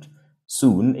movement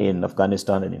soon in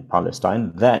Afghanistan and in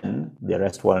Palestine, then the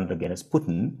arrest warrant against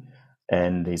Putin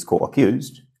and his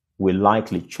co-accused will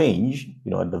likely change,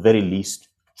 at the very least,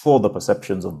 for the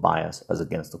perceptions of bias as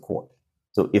against the court.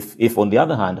 So if on the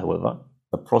other hand, however,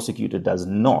 the prosecutor does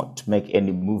not make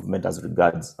any movement as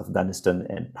regards Afghanistan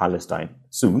and Palestine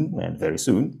soon, and very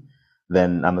soon,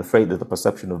 then I'm afraid that the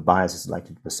perception of bias is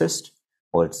likely to persist,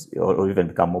 or even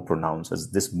become more pronounced,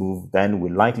 as this move then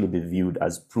will likely be viewed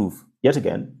as proof, yet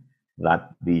again,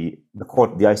 that the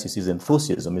ICC's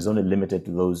enthusiasm is only limited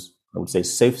to those, I would say,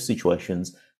 safe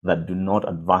situations that do not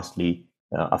adversely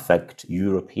affect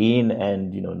European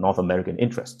and North American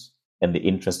interests and the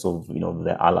interests of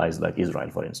their allies like Israel,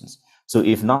 for instance. So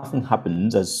if nothing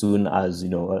happens as soon as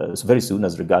very soon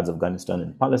as regards Afghanistan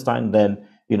and Palestine, then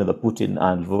the Putin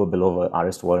and Lvova-Belova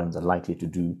arrest warrants are likely to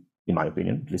do, in my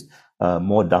opinion, at least,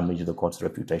 more damage to the court's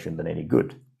reputation than any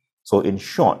good. So in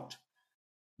short,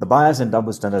 the bias and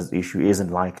double standards issue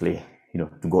isn't likely,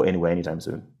 to go anywhere anytime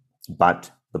soon.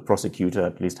 But the prosecutor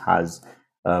at least has,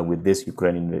 with this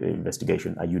Ukrainian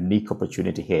investigation, a unique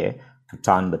opportunity here to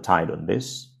turn the tide on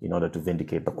this in order to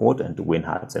vindicate the court and to win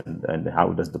hearts. And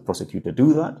how does the prosecutor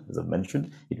do that? As I've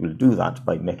mentioned, it will do that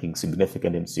by making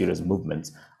significant and serious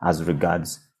movements as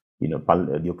regards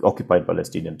the occupied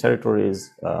Palestinian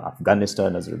territories,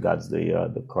 Afghanistan, as regards the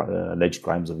alleged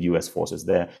crimes of U.S. forces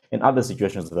there, and other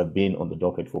situations that have been on the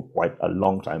docket for quite a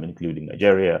long time, including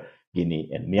Nigeria, Guinea,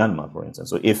 and Myanmar, for instance.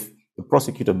 So if the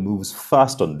prosecutor moves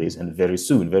fast on this, and very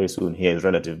soon here is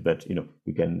relative, but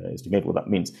we can estimate what that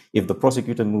means. If the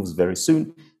prosecutor moves very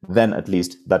soon, then at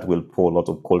least that will pour a lot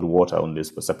of cold water on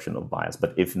this perception of bias.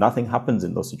 But if nothing happens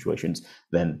in those situations,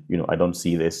 then I don't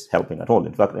see this helping at all.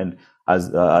 In fact, and as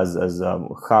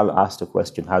Khal asked a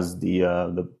question, has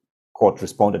the court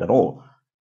responded at all?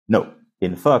 No.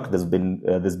 In fact, there's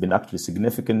been actually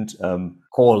significant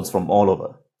calls from all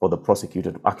over for the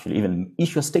prosecutor to actually even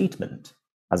issue a statement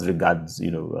as regards,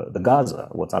 the Gaza,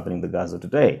 what's happening in the Gaza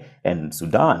today, and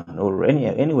Sudan, or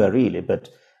anywhere really. But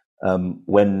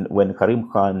when Karim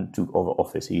Khan took over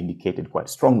office, he indicated quite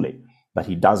strongly that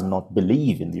he does not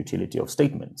believe in the utility of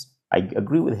statements. I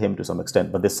agree with him to some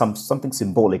extent, but there's something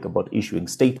symbolic about issuing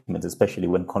statements, especially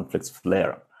when conflicts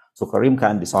flare up. So Karim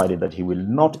Khan decided that he will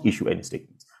not issue any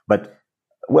statements. But,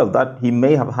 that he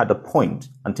may have had a point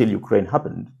until Ukraine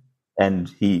happened. And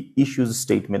he issues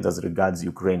statements as regards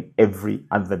Ukraine every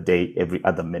other day, every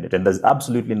other minute. And there's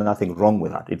absolutely nothing wrong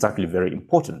with that. It's actually very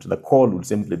important. The call would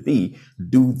simply be,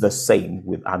 do the same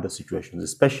with other situations,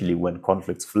 especially when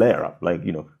conflicts flare up, like,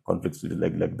 conflicts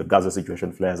like the Gaza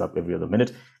situation flares up every other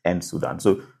minute, and Sudan.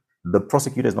 So the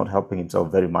prosecutor is not helping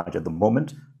himself very much at the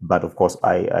moment. But of course,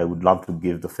 I would love to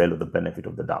give the fellow the benefit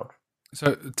of the doubt.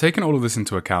 So taking all of this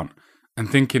into account and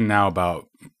thinking now about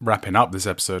wrapping up this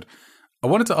episode, I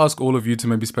wanted to ask all of you to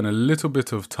maybe spend a little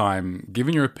bit of time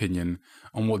giving your opinion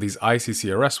on what these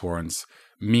ICC arrest warrants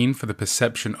mean for the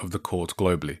perception of the court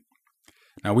globally.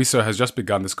 Now, WISO has just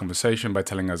begun this conversation by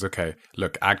telling us, okay,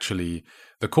 look, actually,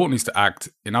 the court needs to act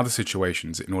in other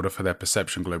situations in order for their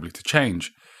perception globally to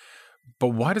change. But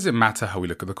why does it matter how we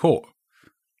look at the court?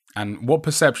 And what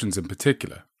perceptions in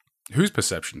particular? Whose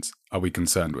perceptions are we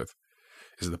concerned with?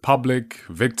 Is it the public,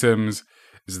 victims?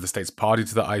 Is it the states party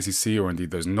to the ICC, or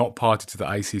indeed those not party to the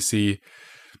ICC?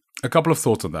 A couple of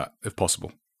thoughts on that, if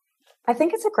possible. I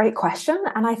think it's a great question.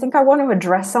 And I think I want to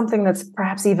address something that's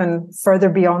perhaps even further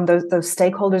beyond those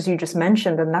stakeholders you just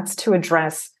mentioned, and that's to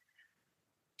address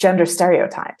gender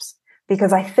stereotypes.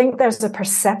 Because I think there's a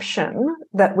perception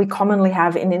that we commonly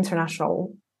have in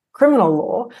international criminal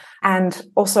law and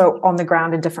also on the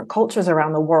ground in different cultures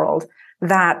around the world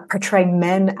that portray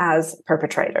men as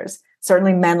perpetrators.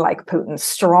 Certainly men like Putin,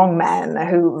 strong men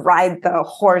who ride the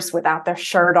horse without their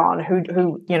shirt on,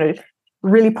 who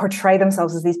really portray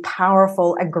themselves as these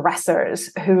powerful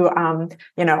aggressors who,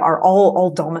 are all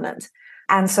dominant.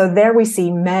 And so there we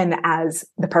see men as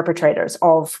the perpetrators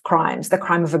of crimes, the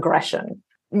crime of aggression.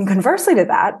 And conversely to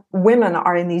that, women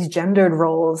are in these gendered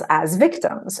roles as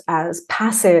victims, as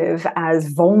passive, as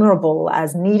vulnerable,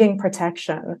 as needing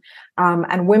protection.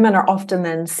 And women are often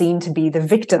then seen to be the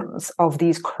victims of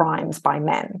these crimes by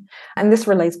men. And this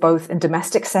relates both in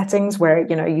domestic settings where,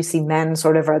 you see men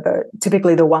sort of are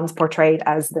typically the ones portrayed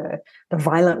as the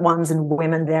violent ones, and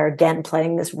women there again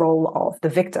playing this role of the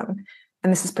victim.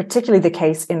 And this is particularly the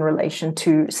case in relation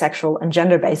to sexual and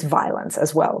gender-based violence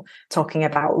as well, talking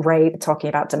about rape, talking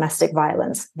about domestic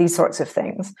violence, these sorts of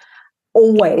things.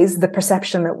 Always the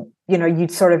perception that,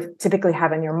 you'd sort of typically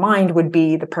have in your mind would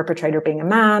be the perpetrator being a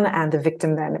man and the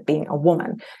victim then being a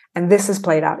woman. And this is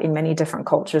played out in many different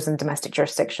cultures and domestic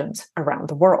jurisdictions around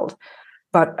the world.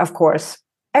 But of course,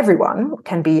 everyone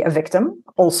can be a victim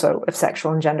also of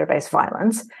sexual and gender-based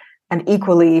violence. And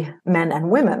equally, men and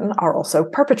women are also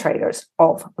perpetrators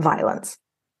of violence.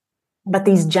 But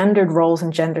these gendered roles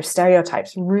and gender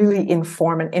stereotypes really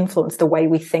inform and influence the way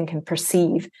we think and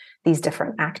perceive these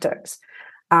different actors.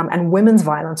 And women's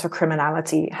violence or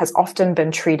criminality has often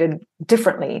been treated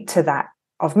differently to that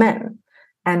of men.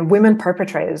 And women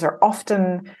perpetrators are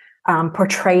often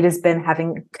portrayed as being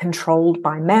having controlled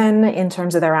by men in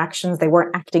terms of their actions. They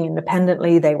weren't acting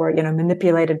independently. They were,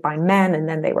 manipulated by men, and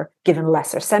then they were given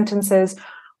lesser sentences.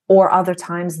 Or other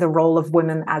times, the role of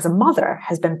women as a mother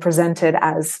has been presented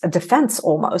as a defense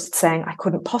almost, saying, I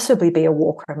couldn't possibly be a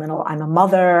war criminal. I'm a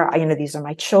mother. These are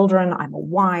my children. I'm a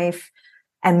wife.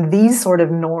 And these sort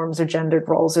of norms or gendered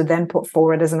roles are then put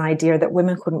forward as an idea that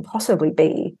women couldn't possibly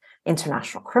be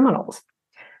international criminals.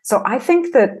 So I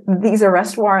think that these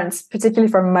arrest warrants,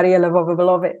 particularly for Maria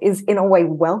Lvova-Belova, is in a way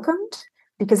welcomed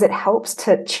because it helps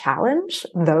to challenge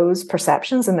those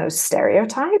perceptions and those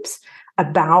stereotypes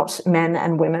about men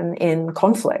and women in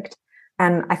conflict.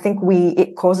 And I think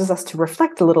it causes us to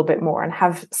reflect a little bit more and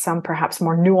have some perhaps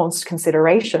more nuanced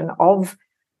consideration of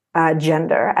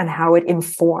gender and how it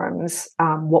informs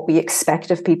what we expect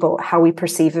of people, how we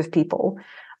perceive of people.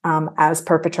 As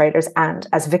perpetrators and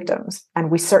as victims.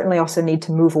 And we certainly also need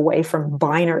to move away from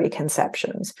binary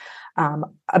conceptions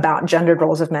about gendered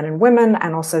roles of men and women,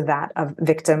 and also that of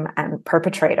victim and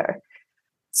perpetrator.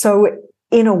 So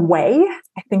in a way,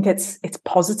 I think it's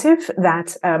positive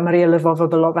that Maria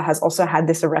Lvova-Belova has also had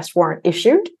this arrest warrant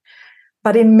issued.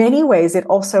 But in many ways, it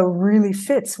also really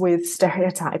fits with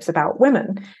stereotypes about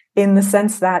women in the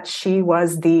sense that she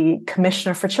was the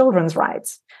Commissioner for Children's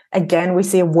Rights. Again, we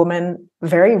see a woman,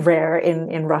 very rare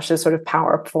in Russia's sort of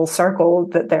powerful circle,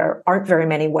 that there aren't very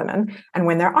many women. And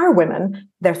when there are women,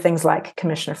 they're things like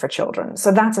Commissioner for Children.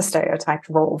 So that's a stereotyped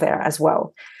role there as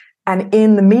well. And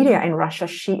in the media in Russia,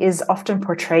 she is often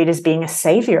portrayed as being a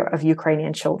savior of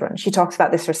Ukrainian children. She talks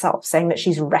about this herself, saying that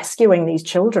she's rescuing these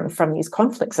children from these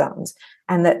conflict zones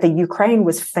and that the Ukraine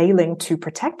was failing to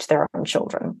protect their own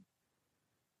children.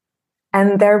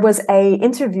 And there was an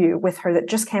interview with her that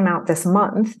just came out this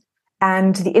month.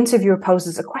 And the interviewer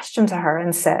poses a question to her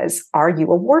and says, are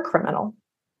you a war criminal?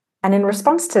 And in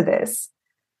response to this,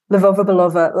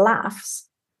 Lvova-Belova laughs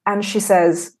and she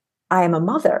says, I am a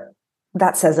mother.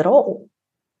 That says it all.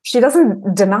 She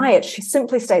doesn't deny it. She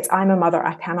simply states, I'm a mother.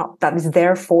 I cannot, that is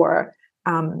therefore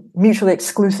mutually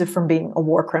exclusive from being a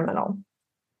war criminal.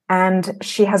 And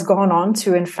she has gone on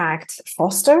to, in fact,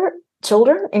 foster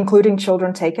children, including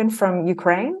children taken from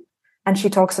Ukraine. And she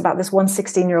talks about this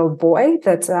 16-year-old boy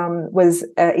that was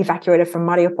evacuated from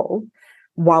Mariupol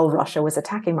while Russia was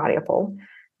attacking Mariupol.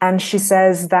 And she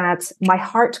says that my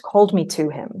heart called me to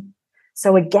him.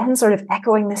 So again, sort of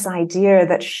echoing this idea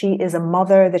that she is a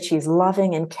mother, that she's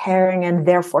loving and caring and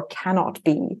therefore cannot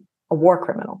be a war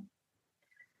criminal.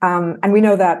 And we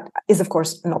know that is, of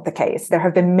course, not the case. There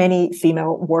have been many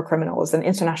female war criminals and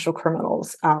international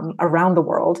criminals around the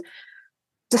world.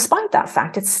 Despite that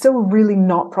fact, it's still really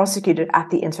not prosecuted at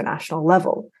the international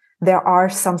level. There are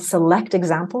some select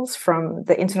examples from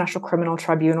the International Criminal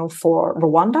Tribunal for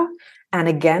Rwanda, and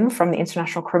again from the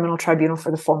International Criminal Tribunal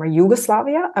for the former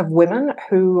Yugoslavia, of women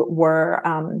who were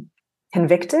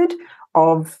convicted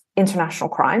of international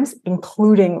crimes,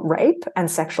 including rape and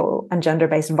sexual and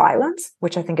gender-based violence,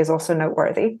 which I think is also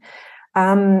noteworthy.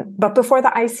 But before the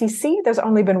ICC, there's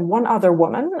only been one other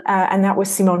woman, and that was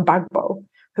Simone Gbagbo,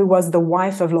 who was the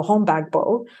wife of Laurent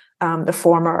Gbagbo, the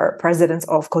former president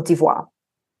of Côte d'Ivoire.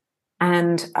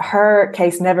 And her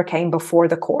case never came before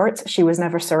the court. She was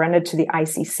never surrendered to the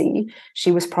ICC.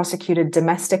 She was prosecuted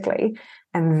domestically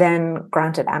and then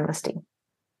granted amnesty.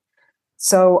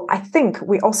 So I think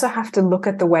we also have to look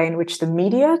at the way in which the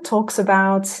media talks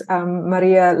about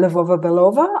Maria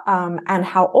Lvova-Belova and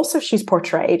how also she's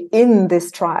portrayed in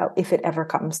this trial, if it ever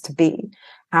comes to be,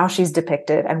 how she's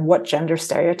depicted and what gender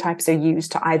stereotypes are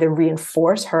used to either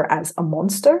reinforce her as a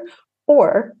monster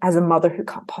or as a mother who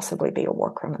can't possibly be a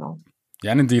war criminal.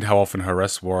 Yeah, and indeed how often her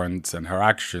arrest warrants and her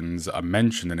actions are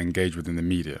mentioned and engaged within the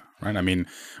media, right? I mean,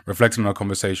 reflecting on our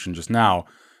conversation just now,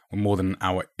 we're more than an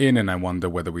hour in, and I wonder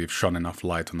whether we've shone enough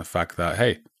light on the fact that,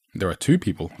 hey, there are 2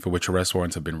 people for which arrest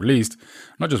warrants have been released,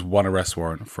 not just 1 arrest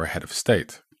warrant for a head of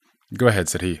state. Go ahead,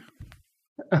 Serhi.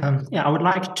 I would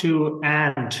like to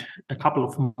add a couple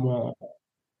of more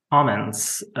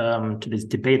comments to this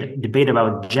debate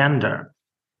about gender.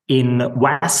 In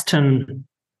Western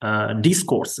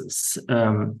discourses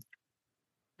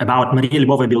about Maria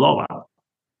Lvova-Belova,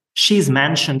 she's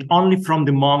mentioned only from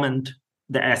the moment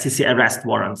the ICC arrest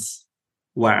warrants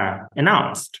were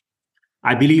announced.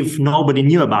 I believe nobody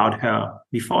knew about her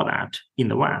before that in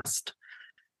the West.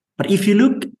 But if you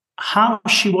look how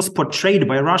she was portrayed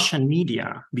by Russian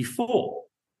media before,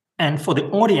 and for the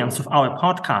audience of our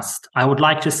podcast, I would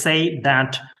like to say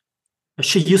that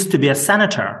she used to be a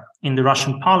senator in the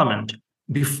Russian parliament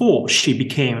before she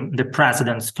became the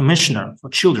president's commissioner for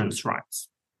children's rights.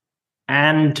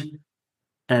 And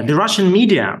the Russian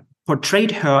media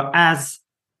portrayed her as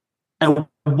a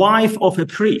wife of a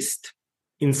priest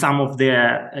in some of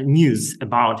their news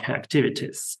about her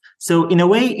activities. So in a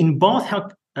way, in both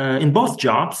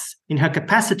jobs, in her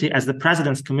capacity as the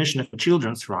President's Commissioner for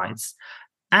Children's Rights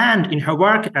and in her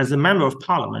work as a member of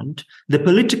parliament, the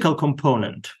political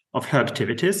component of her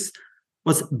activities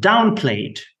was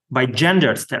downplayed by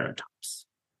gendered stereotypes.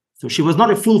 So she was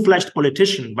not a full-fledged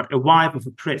politician, but a wife of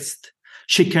a priest.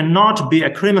 She cannot be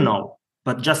a criminal,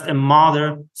 but just a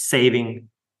mother saving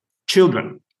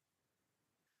children.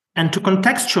 And to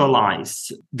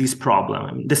contextualize this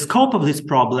problem, the scope of this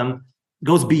problem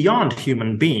goes beyond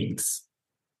human beings.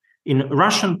 In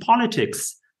Russian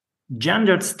politics,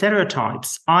 gendered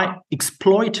stereotypes are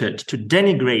exploited to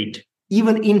denigrate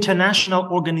even international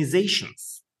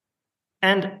organizations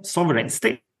and sovereign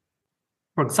states.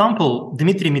 For example,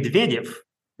 Dmitry Medvedev,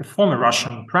 a former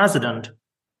Russian president,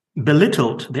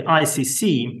 belittled the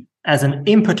ICC as an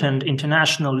impotent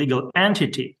international legal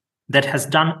entity that has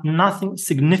done nothing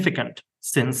significant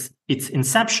since its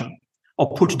inception,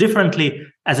 or put differently,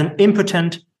 as an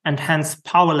impotent and hence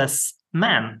powerless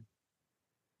man.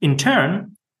 In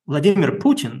turn, Vladimir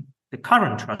Putin, the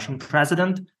current Russian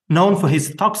president, known for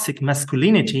his toxic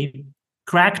masculinity,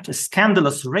 cracked a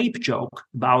scandalous rape joke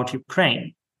about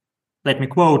Ukraine. Let me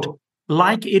quote,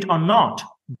 "Like it or not,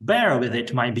 bear with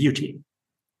it, my beauty."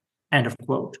 End of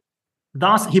quote.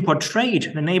 Thus, he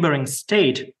portrayed the neighboring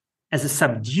state as a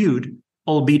subdued,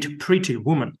 albeit pretty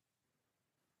woman.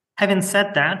 Having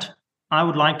said that, I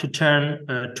would like to turn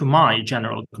to my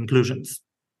general conclusions.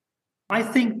 I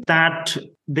think that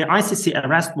the ICC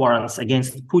arrest warrants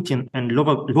against Putin and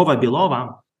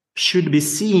Lvova-Belova should be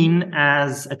seen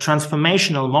as a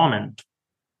transformational moment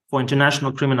for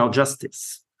international criminal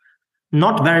justice.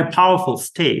 Not very powerful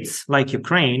states like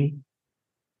Ukraine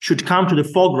should come to the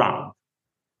foreground.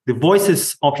 The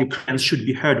voices of Ukrainians should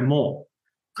be heard more,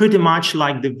 pretty much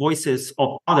like the voices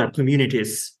of other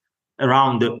communities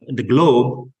around the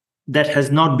globe that has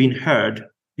not been heard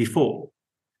before.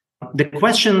 The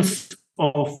questions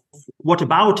of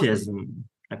whataboutism,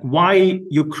 like why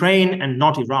Ukraine and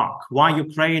not Iraq, why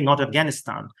Ukraine, not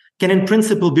Afghanistan, can in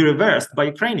principle be reversed by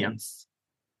Ukrainians.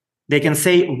 They can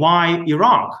say why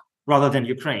Iraq rather than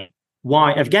Ukraine,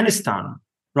 why Afghanistan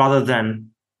rather than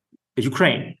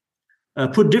Ukraine.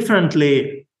 Put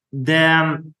differently,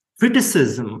 their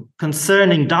criticism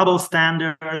concerning double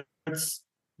standards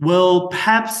will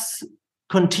perhaps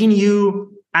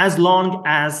continue as long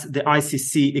as the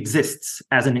ICC exists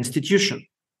as an institution.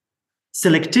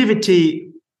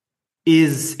 Selectivity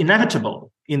is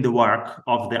inevitable in the work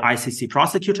of the ICC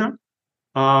prosecutor,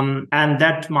 and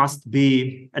that must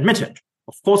be admitted.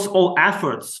 Of course, all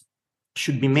efforts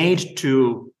should be made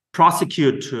to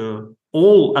prosecute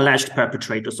all alleged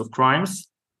perpetrators of crimes,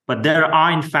 but there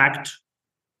are, in fact,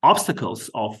 obstacles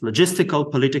of logistical,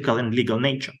 political, and legal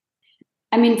nature.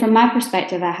 I mean, from my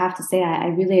perspective, I have to say I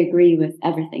really agree with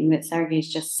everything that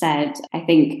Sergei's just said. I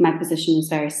think my position is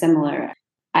very similar.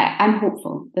 I'm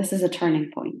hopeful. This is a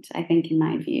turning point, I think, in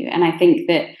my view. And I think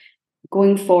that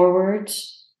going forward,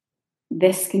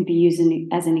 this can be used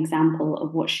as an example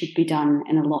of what should be done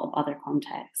in a lot of other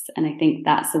contexts. And I think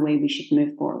that's the way we should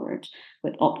move forward,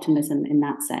 with optimism in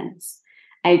that sense.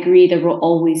 I agree there will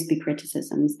always be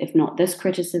criticisms. If not this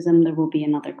criticism, there will be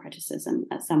another criticism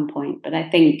at some point. But I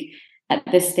think at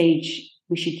this stage,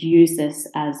 we should use this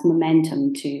as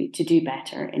momentum to do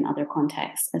better in other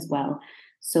contexts as well.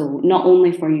 So not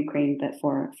only for Ukraine, but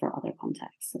for other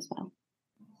contexts as well.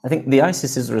 I think the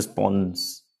ICC's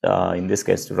response, in this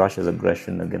case, to Russia's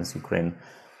aggression against Ukraine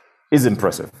is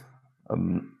impressive.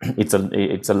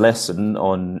 It's a lesson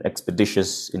on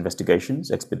expeditious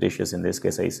investigations. Expeditious in this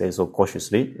case, I say so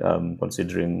cautiously,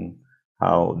 considering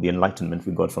how the enlightenment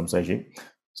we got from Sergei.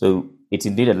 So it's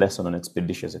indeed a lesson on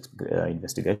expeditious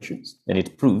investigations, and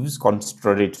it proves,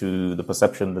 contrary to the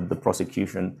perception that the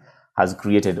prosecution has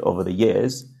created over the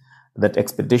years, that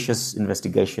expeditious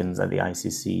investigations at the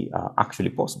ICC are actually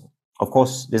possible. Of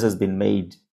course, this has been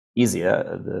made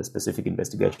easier. The specific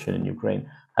investigation in Ukraine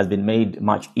has been made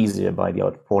much easier by the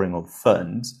outpouring of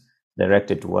funds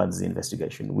directed towards the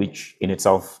investigation, which in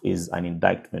itself is an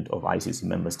indictment of ICC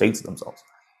member states themselves.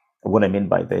 What I mean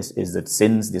by this is that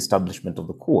since the establishment of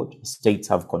the court, states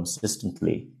have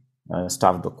consistently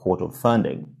starved the court of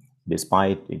funding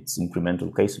despite its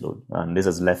incremental caseload. And this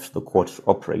has left the court to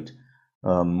operate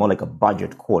more like a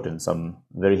budget court, and some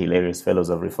very hilarious fellows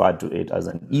have referred to it as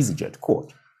an EasyJet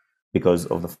court because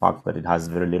of the fact that it has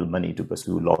very little money to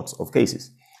pursue lots of cases.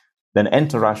 Then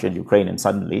enter Russia and Ukraine, and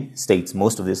suddenly states,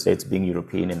 most of these states being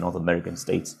European and North American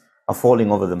states, are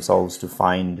falling over themselves to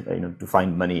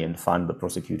find money and fund the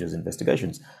prosecutors'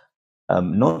 investigations.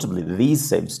 Notably, these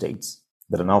same states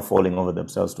that are now falling over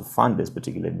themselves to fund this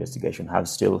particular investigation have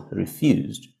still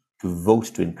refused to vote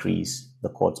to increase the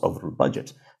court's overall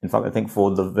budget. In fact, I think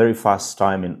for the very first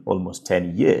time in almost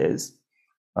 10 years,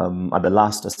 at the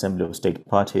last Assembly of State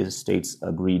Parties, states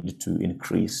agreed to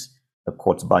increase the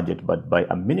court's budget, but by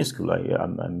a minuscule,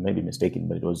 I may be mistaken,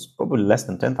 but it was probably less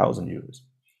than 10,000 euros.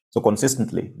 So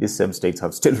consistently, these same states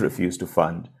have still refused to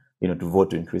fund, to vote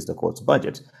to increase the court's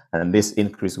budget. And this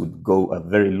increase would go a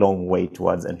very long way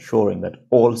towards ensuring that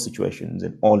all situations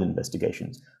and all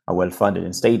investigations are well funded.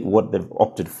 Instead, what they've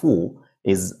opted for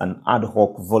is an ad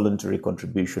hoc voluntary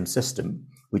contribution system,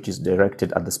 which is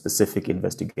directed at the specific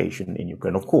investigation in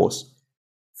Ukraine. Of course,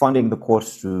 funding the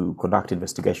courts to conduct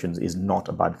investigations is not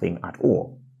a bad thing at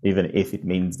all. Even if it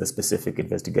means the specific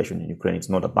investigation in Ukraine, it's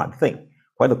not a bad thing.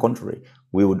 Quite the contrary,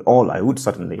 I would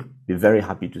certainly be very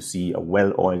happy to see a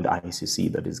well-oiled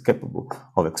ICC that is capable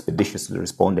of expeditiously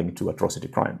responding to atrocity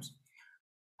crimes.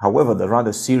 However, the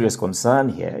rather serious concern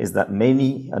here is that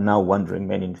many are now wondering,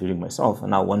 many including myself, are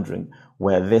now wondering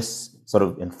where this sort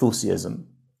of enthusiasm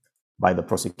by the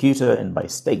prosecutor and by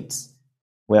states,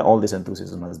 where all this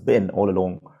enthusiasm has been all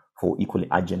along for equally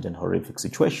urgent and horrific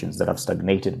situations that have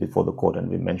stagnated before the court. And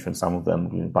we mentioned some of them,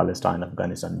 including Palestine,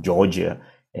 Afghanistan, Georgia,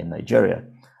 and Nigeria.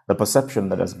 The perception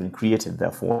that has been created,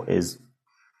 therefore, is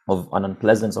of an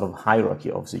unpleasant sort of hierarchy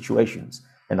of situations,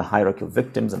 and a hierarchy of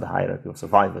victims and a hierarchy of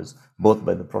survivors, both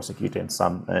by the prosecutor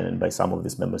and by some of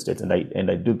these member states.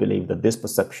 And I do believe that this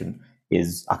perception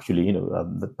is actually,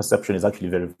 the perception is actually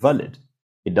very valid.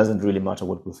 It doesn't really matter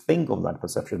what we think of that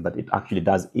perception, but it actually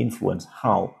does influence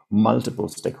how multiple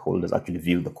stakeholders actually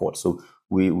view the court. So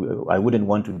I wouldn't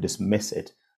want to dismiss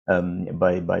it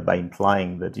by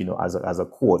implying that, as a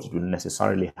court, it will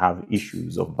necessarily have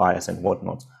issues of bias and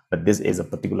whatnot. But this is a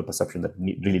particular perception that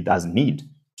really does need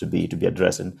to be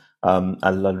addressed. And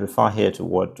I'll refer here to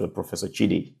what Professor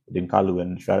Chidi Dinkalu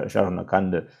and Sharon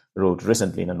Akande wrote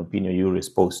recently in an opinion Juris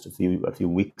post a few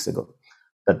weeks ago,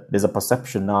 that there's a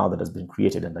perception now that has been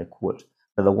created, and I quote,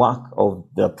 that the work of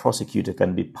the prosecutor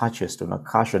can be purchased on a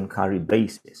cash and carry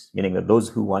basis, meaning that those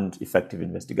who want effective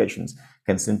investigations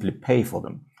can simply pay for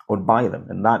them or buy them.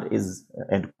 And that is,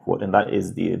 end quote, and that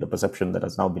is the perception that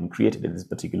has now been created in this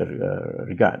particular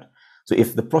regard. So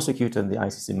if the prosecutor and the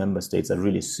ICC member states are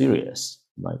really serious,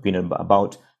 in my opinion,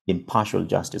 about impartial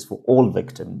justice for all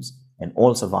victims and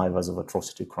all survivors of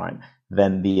atrocity crime,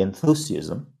 then the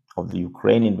enthusiasm of the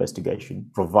Ukraine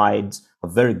investigation provides a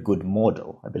very good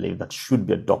model, I believe, that should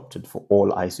be adopted for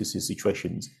all ICC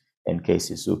situations and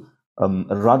cases. So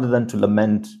rather than to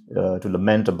lament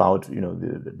about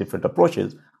the different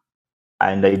approaches,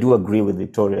 and I do agree with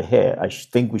Victoria here, I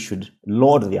think we should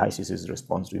laud the ICC's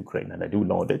response to Ukraine, and I do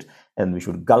laud it, and we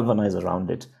should galvanize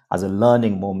around it as a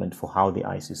learning moment for how the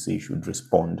ICC should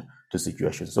respond to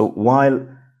situations. So while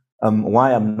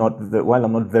I'm not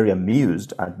very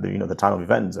amused at the turn of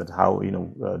events, at how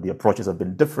the approaches have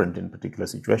been different in particular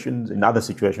situations, in other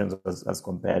situations as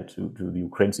compared to the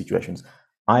Ukraine situations,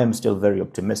 I am still very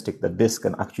optimistic that this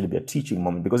can actually be a teaching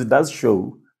moment, because it does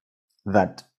show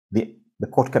that the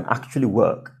court can actually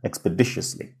work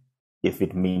expeditiously if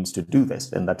it means to do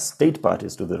this, and that state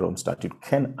parties to the Rome Statute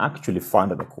can actually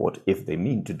fund the court if they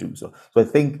mean to do so. So I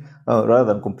think rather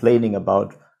than complaining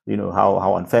about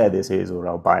how unfair this is or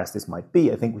how biased this might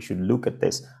be. I think we should look at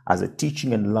this as a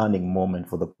teaching and learning moment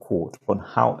for the court on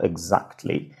how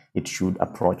exactly it should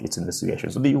approach its investigation.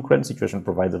 So the Ukraine situation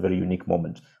provides a very unique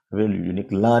moment, a very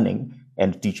unique learning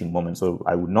and teaching moment. So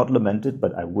I would not lament it,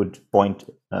 but I would point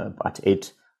at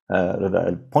it,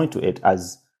 I'll point to it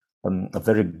as a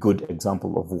very good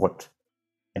example of what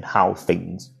and how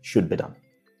things should be done.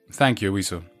 Thank you,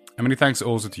 Awiso. And many thanks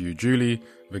also to you, Julie,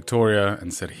 Victoria, and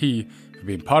Serhi, for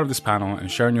being part of this panel and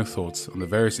sharing your thoughts on the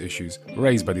various issues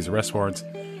raised by these arrest warrants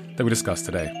that we discussed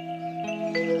today.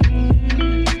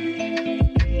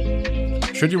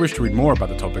 Should you wish to read more about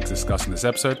the topics discussed in this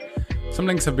episode, some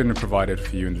links have been provided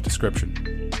for you in the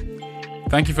description.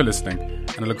 Thank you for listening,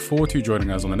 and I look forward to you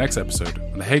joining us on the next episode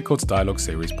of the Hague Courts Dialogue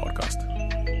Series podcast.